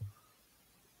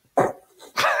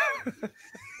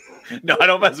 No, I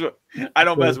don't mess with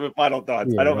final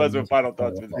thoughts. Yeah, I don't mess with final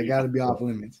thoughts. I gotta be off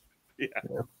limits.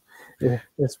 Yeah,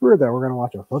 it's weird that we're gonna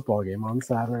watch a football game on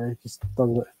Saturday. It just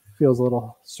feels a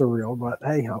little surreal, but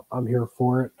hey, I'm here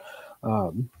for it.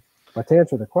 But to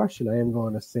answer the question, I am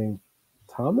going to St.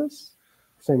 Thomas,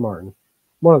 St. Martin,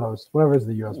 one of those, whatever is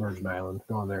the U.S. Virgin Island,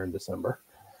 going there in December.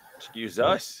 Excuse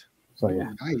us. So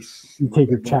yeah, Nice. you take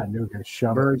your Chattanooga,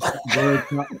 shove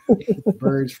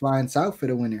Birds flying south for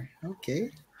the winter. Okay.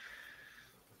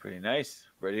 Pretty nice.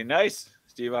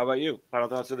 Steve, how about you? Final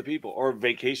thoughts for the people or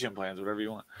vacation plans, whatever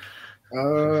you want.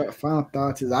 Final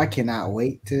thoughts is I cannot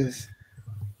wait to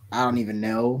I don't even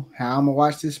know how I'm gonna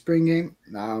watch this spring game.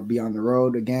 I'll be on the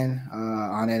road again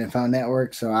on NFL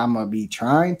Network, so I'm gonna be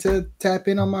trying to tap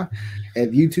in on my.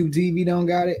 If YouTube TV don't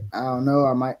got it, I don't know.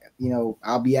 I might,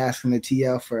 I'll be asking the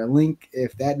TL for a link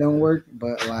if that don't work.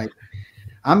 But like,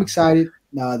 I'm excited.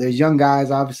 There's young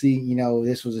guys. Obviously,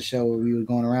 this was a show where we were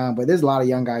going around, but there's a lot of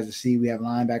young guys to see. We have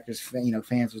linebackers.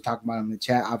 Fans were talking about them in the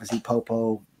chat. Obviously,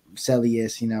 Popo,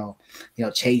 Celius,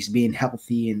 Chase being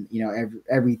healthy, and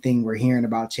everything we're hearing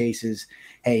about Chase is,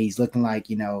 hey, he's looking like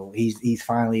he's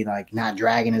finally like not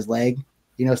dragging his leg,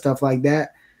 stuff like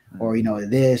that, or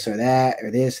this or that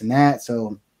or this and that.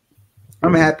 So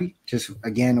I'm happy. Just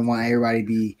again, I want everybody to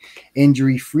be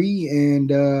injury free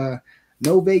and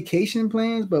no vacation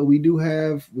plans, but we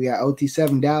got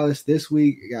OT7 Dallas this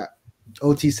week. We got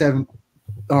OT7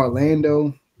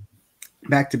 Orlando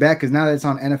back to back, because now that it's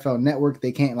on NFL Network,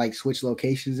 they can't like switch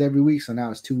locations every week. So now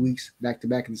it's 2 weeks back to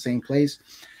back in the same place.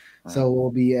 So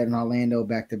we'll be at an Orlando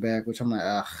back to back, which I'm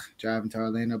like, driving to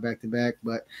Orlando back to back.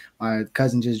 But my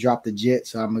cousin just dropped the jet,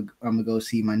 so I'm gonna go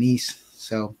see my niece.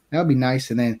 So that'll be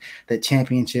nice. And then the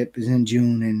championship is in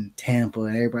June in Tampa,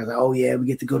 and everybody's like, "Oh yeah, we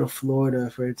get to go to Florida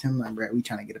for the time." Like, bro, we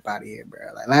trying to get up out of here,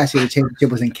 bro. Like last year, the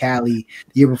championship was in Cali.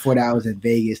 The year before that was in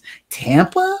Vegas.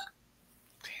 Tampa.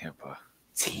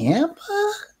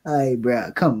 Hey,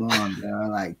 bro, come on, bro.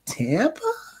 Like Tampa.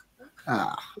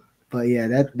 But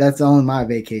yeah, that's only my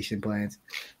vacation plans.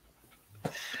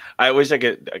 I wish I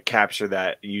could capture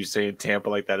that, you saying Tampa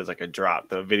like that as like a drop,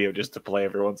 the video just to play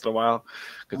every once in a while,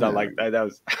 because I like that. That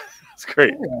was that's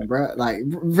great, yeah, bro. Like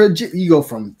you go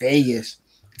from Vegas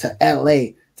to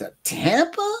LA to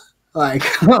Tampa, like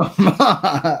come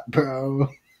on, bro.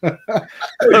 a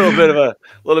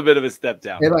little bit of a step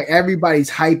down. And like everybody's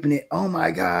hyping it. Oh my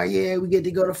god, yeah, we get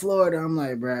to go to Florida. I'm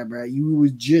like, bro, you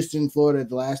was just in Florida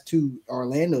the last 2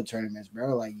 Orlando tournaments,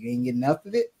 bro. Like you ain't getting enough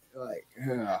of it. Like,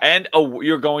 and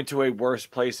you're going to a worse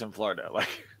place in Florida. Like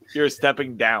you're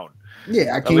stepping down.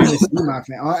 Yeah, I can't even see my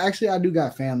family. Actually, I do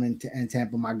got family in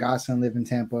Tampa. My godson live in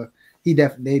Tampa. They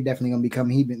definitely gonna be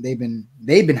coming. They've been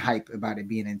hyped about it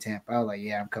being in Tampa. I was like,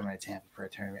 yeah, I'm coming to Tampa for a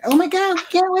tournament. Oh my god, we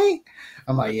can't wait.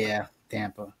 I'm like, yeah,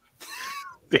 Tampa.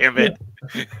 Damn it.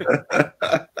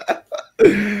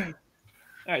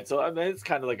 All right, so I mean, it's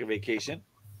kind of like a vacation.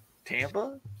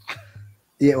 Tampa?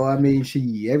 Yeah, well, I mean,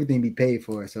 everything be paid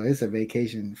for, so it's a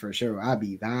vacation for sure. I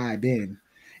be vibing.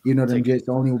 Them just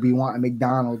only will be wanting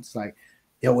McDonald's. Like,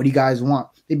 yo, what do you guys want?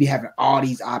 They be having all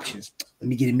these options. Let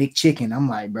me get a McChicken. I'm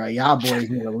like, bro, y'all boys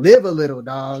need to live a little,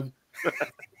 dog.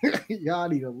 Y'all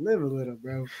need to live a little,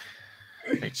 bro.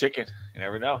 McChicken. You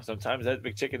never know. Sometimes that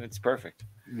McChicken, it's perfect.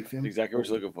 It's exactly what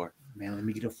you're looking for. Man, let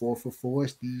me get a 4 for $4,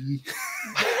 Steve.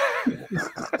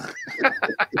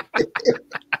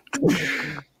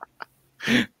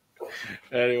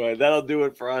 Anyway, that'll do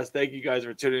it for us. Thank you guys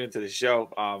for tuning into the show.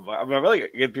 I'm really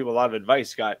giving people a lot of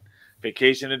advice. Got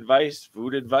vacation advice,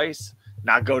 food advice,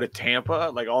 not go to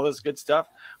Tampa, like all this good stuff.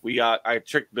 I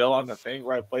tricked Bill on the thing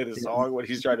where I play the song when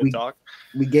he's trying to talk.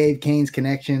 We gave Kane's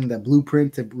Connection the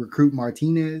blueprint to recruit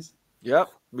Martinez. Yep,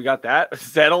 we got that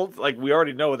settled. Like we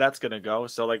already know where that's gonna go.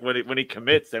 So like when he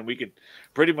commits, then we could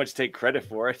pretty much take credit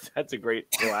for it. That's a great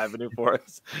little avenue for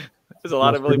us. There's a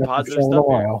lot of really positive stuff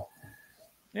here.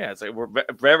 Yeah, it's like we're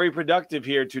very productive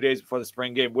here 2 days before the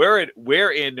spring game.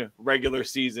 We're in regular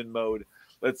season mode.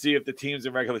 Let's see if the team's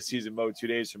in regular season mode 2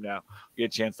 days from now. Get a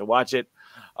chance to watch it.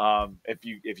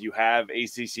 If you have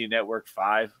ACC Network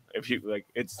 5,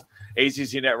 it's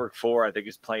ACC Network 4, I think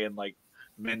is playing like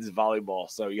men's volleyball.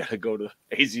 So you got to go to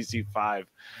ACC 5,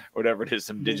 whatever it is,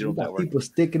 some digital network. People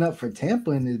sticking up for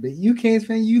Tampa in this, but you Canes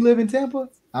fan, you live in Tampa.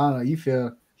 I don't know. You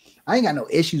feel. I ain't got no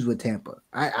issues with Tampa.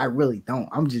 I really don't.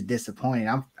 I'm just disappointed.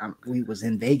 We was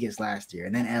in Vegas last year,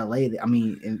 and then LA. I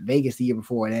mean, in Vegas the year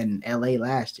before, and then LA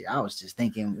last year. I was just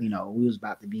thinking, we was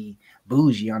about to be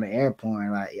bougie on the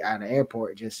airport, like out of the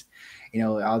airport. Just,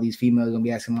 all these females gonna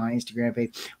be asking my Instagram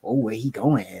page, "Oh, where he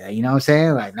going?" You know what I'm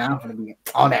saying? Like now I'm gonna be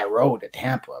on that road to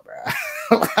Tampa,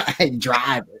 bro. I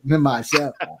drive it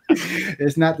myself.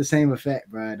 It's not the same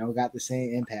effect, bro. It don't got the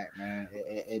same impact, man.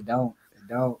 It don't.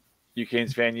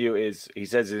 Canes fan he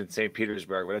says it's in St.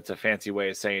 Petersburg, but it's a fancy way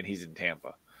of saying he's in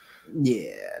Tampa.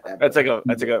 Yeah, that's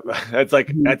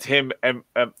him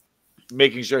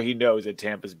making sure he knows that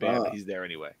Tampa's bad, but he's there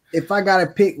anyway. If I gotta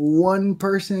pick one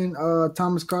person,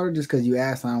 Thomas Carter, just because you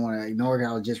asked, I don't want to ignore it.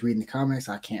 I was just reading the comments.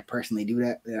 I can't personally do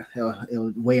that. Yeah,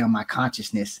 it'll weigh on my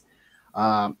consciousness.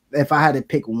 If I had to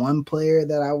pick one player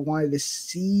that I wanted to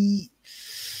see,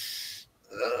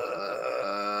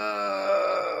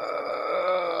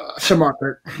 Shamar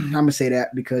Kirk. I'm gonna say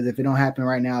that because if it don't happen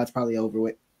right now, it's probably over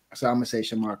with. So I'm gonna say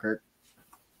Shamar Kirk.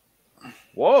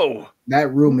 Whoa.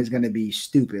 That room is going to be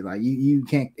stupid. Like you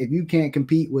can't, if you can't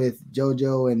compete with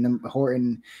JoJo and them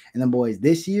Horton and them boys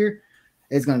this year,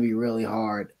 it's going to be really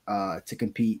hard to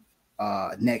compete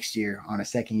next year on a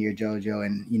second year JoJo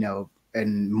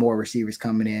and more receivers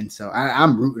coming in. So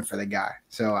I'm rooting for the guy.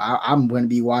 So I'm going to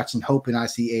be watching, hoping I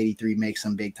see 83 make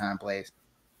some big time plays.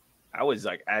 I was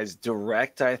like as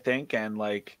direct, I think, and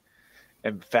like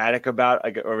emphatic about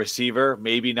like a receiver,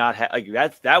 maybe not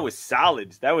that was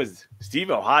solid. That was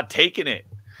Steve-O hot taking it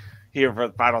here for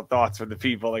the final thoughts from the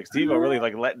people. Like Steve-O really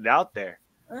like letting out there.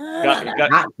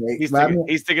 He's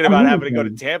thinking about having to go to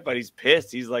Tampa. And he's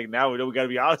pissed. He's like, now we got to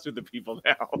be honest with the people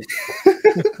now.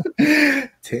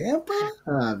 Tampa?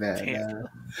 Oh, man.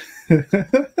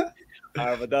 All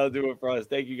right, but that'll do it for us.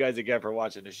 Thank you guys again for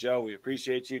watching the show. We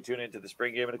appreciate you. Tune into the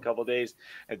spring game in a couple days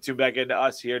and tune back into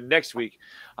us here next week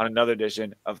on another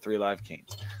edition of 3 Live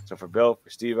Canes. So for Bill, for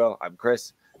Steve-O, I'm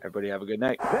Chris. Everybody have a good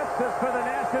night. This is for the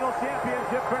national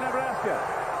championship for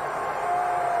Nebraska.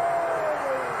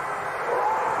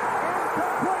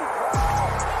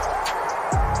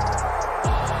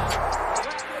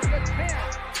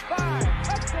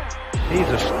 He's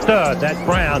a stud, that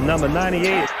Brown, number 98.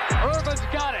 Irvin's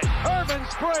got it. Irvin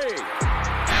sprayed.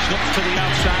 Slips to the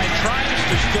outside, tries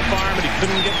to stiff arm, but he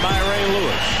couldn't get by Ray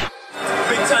Lewis.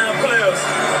 Big time players.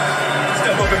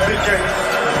 Step up in big game.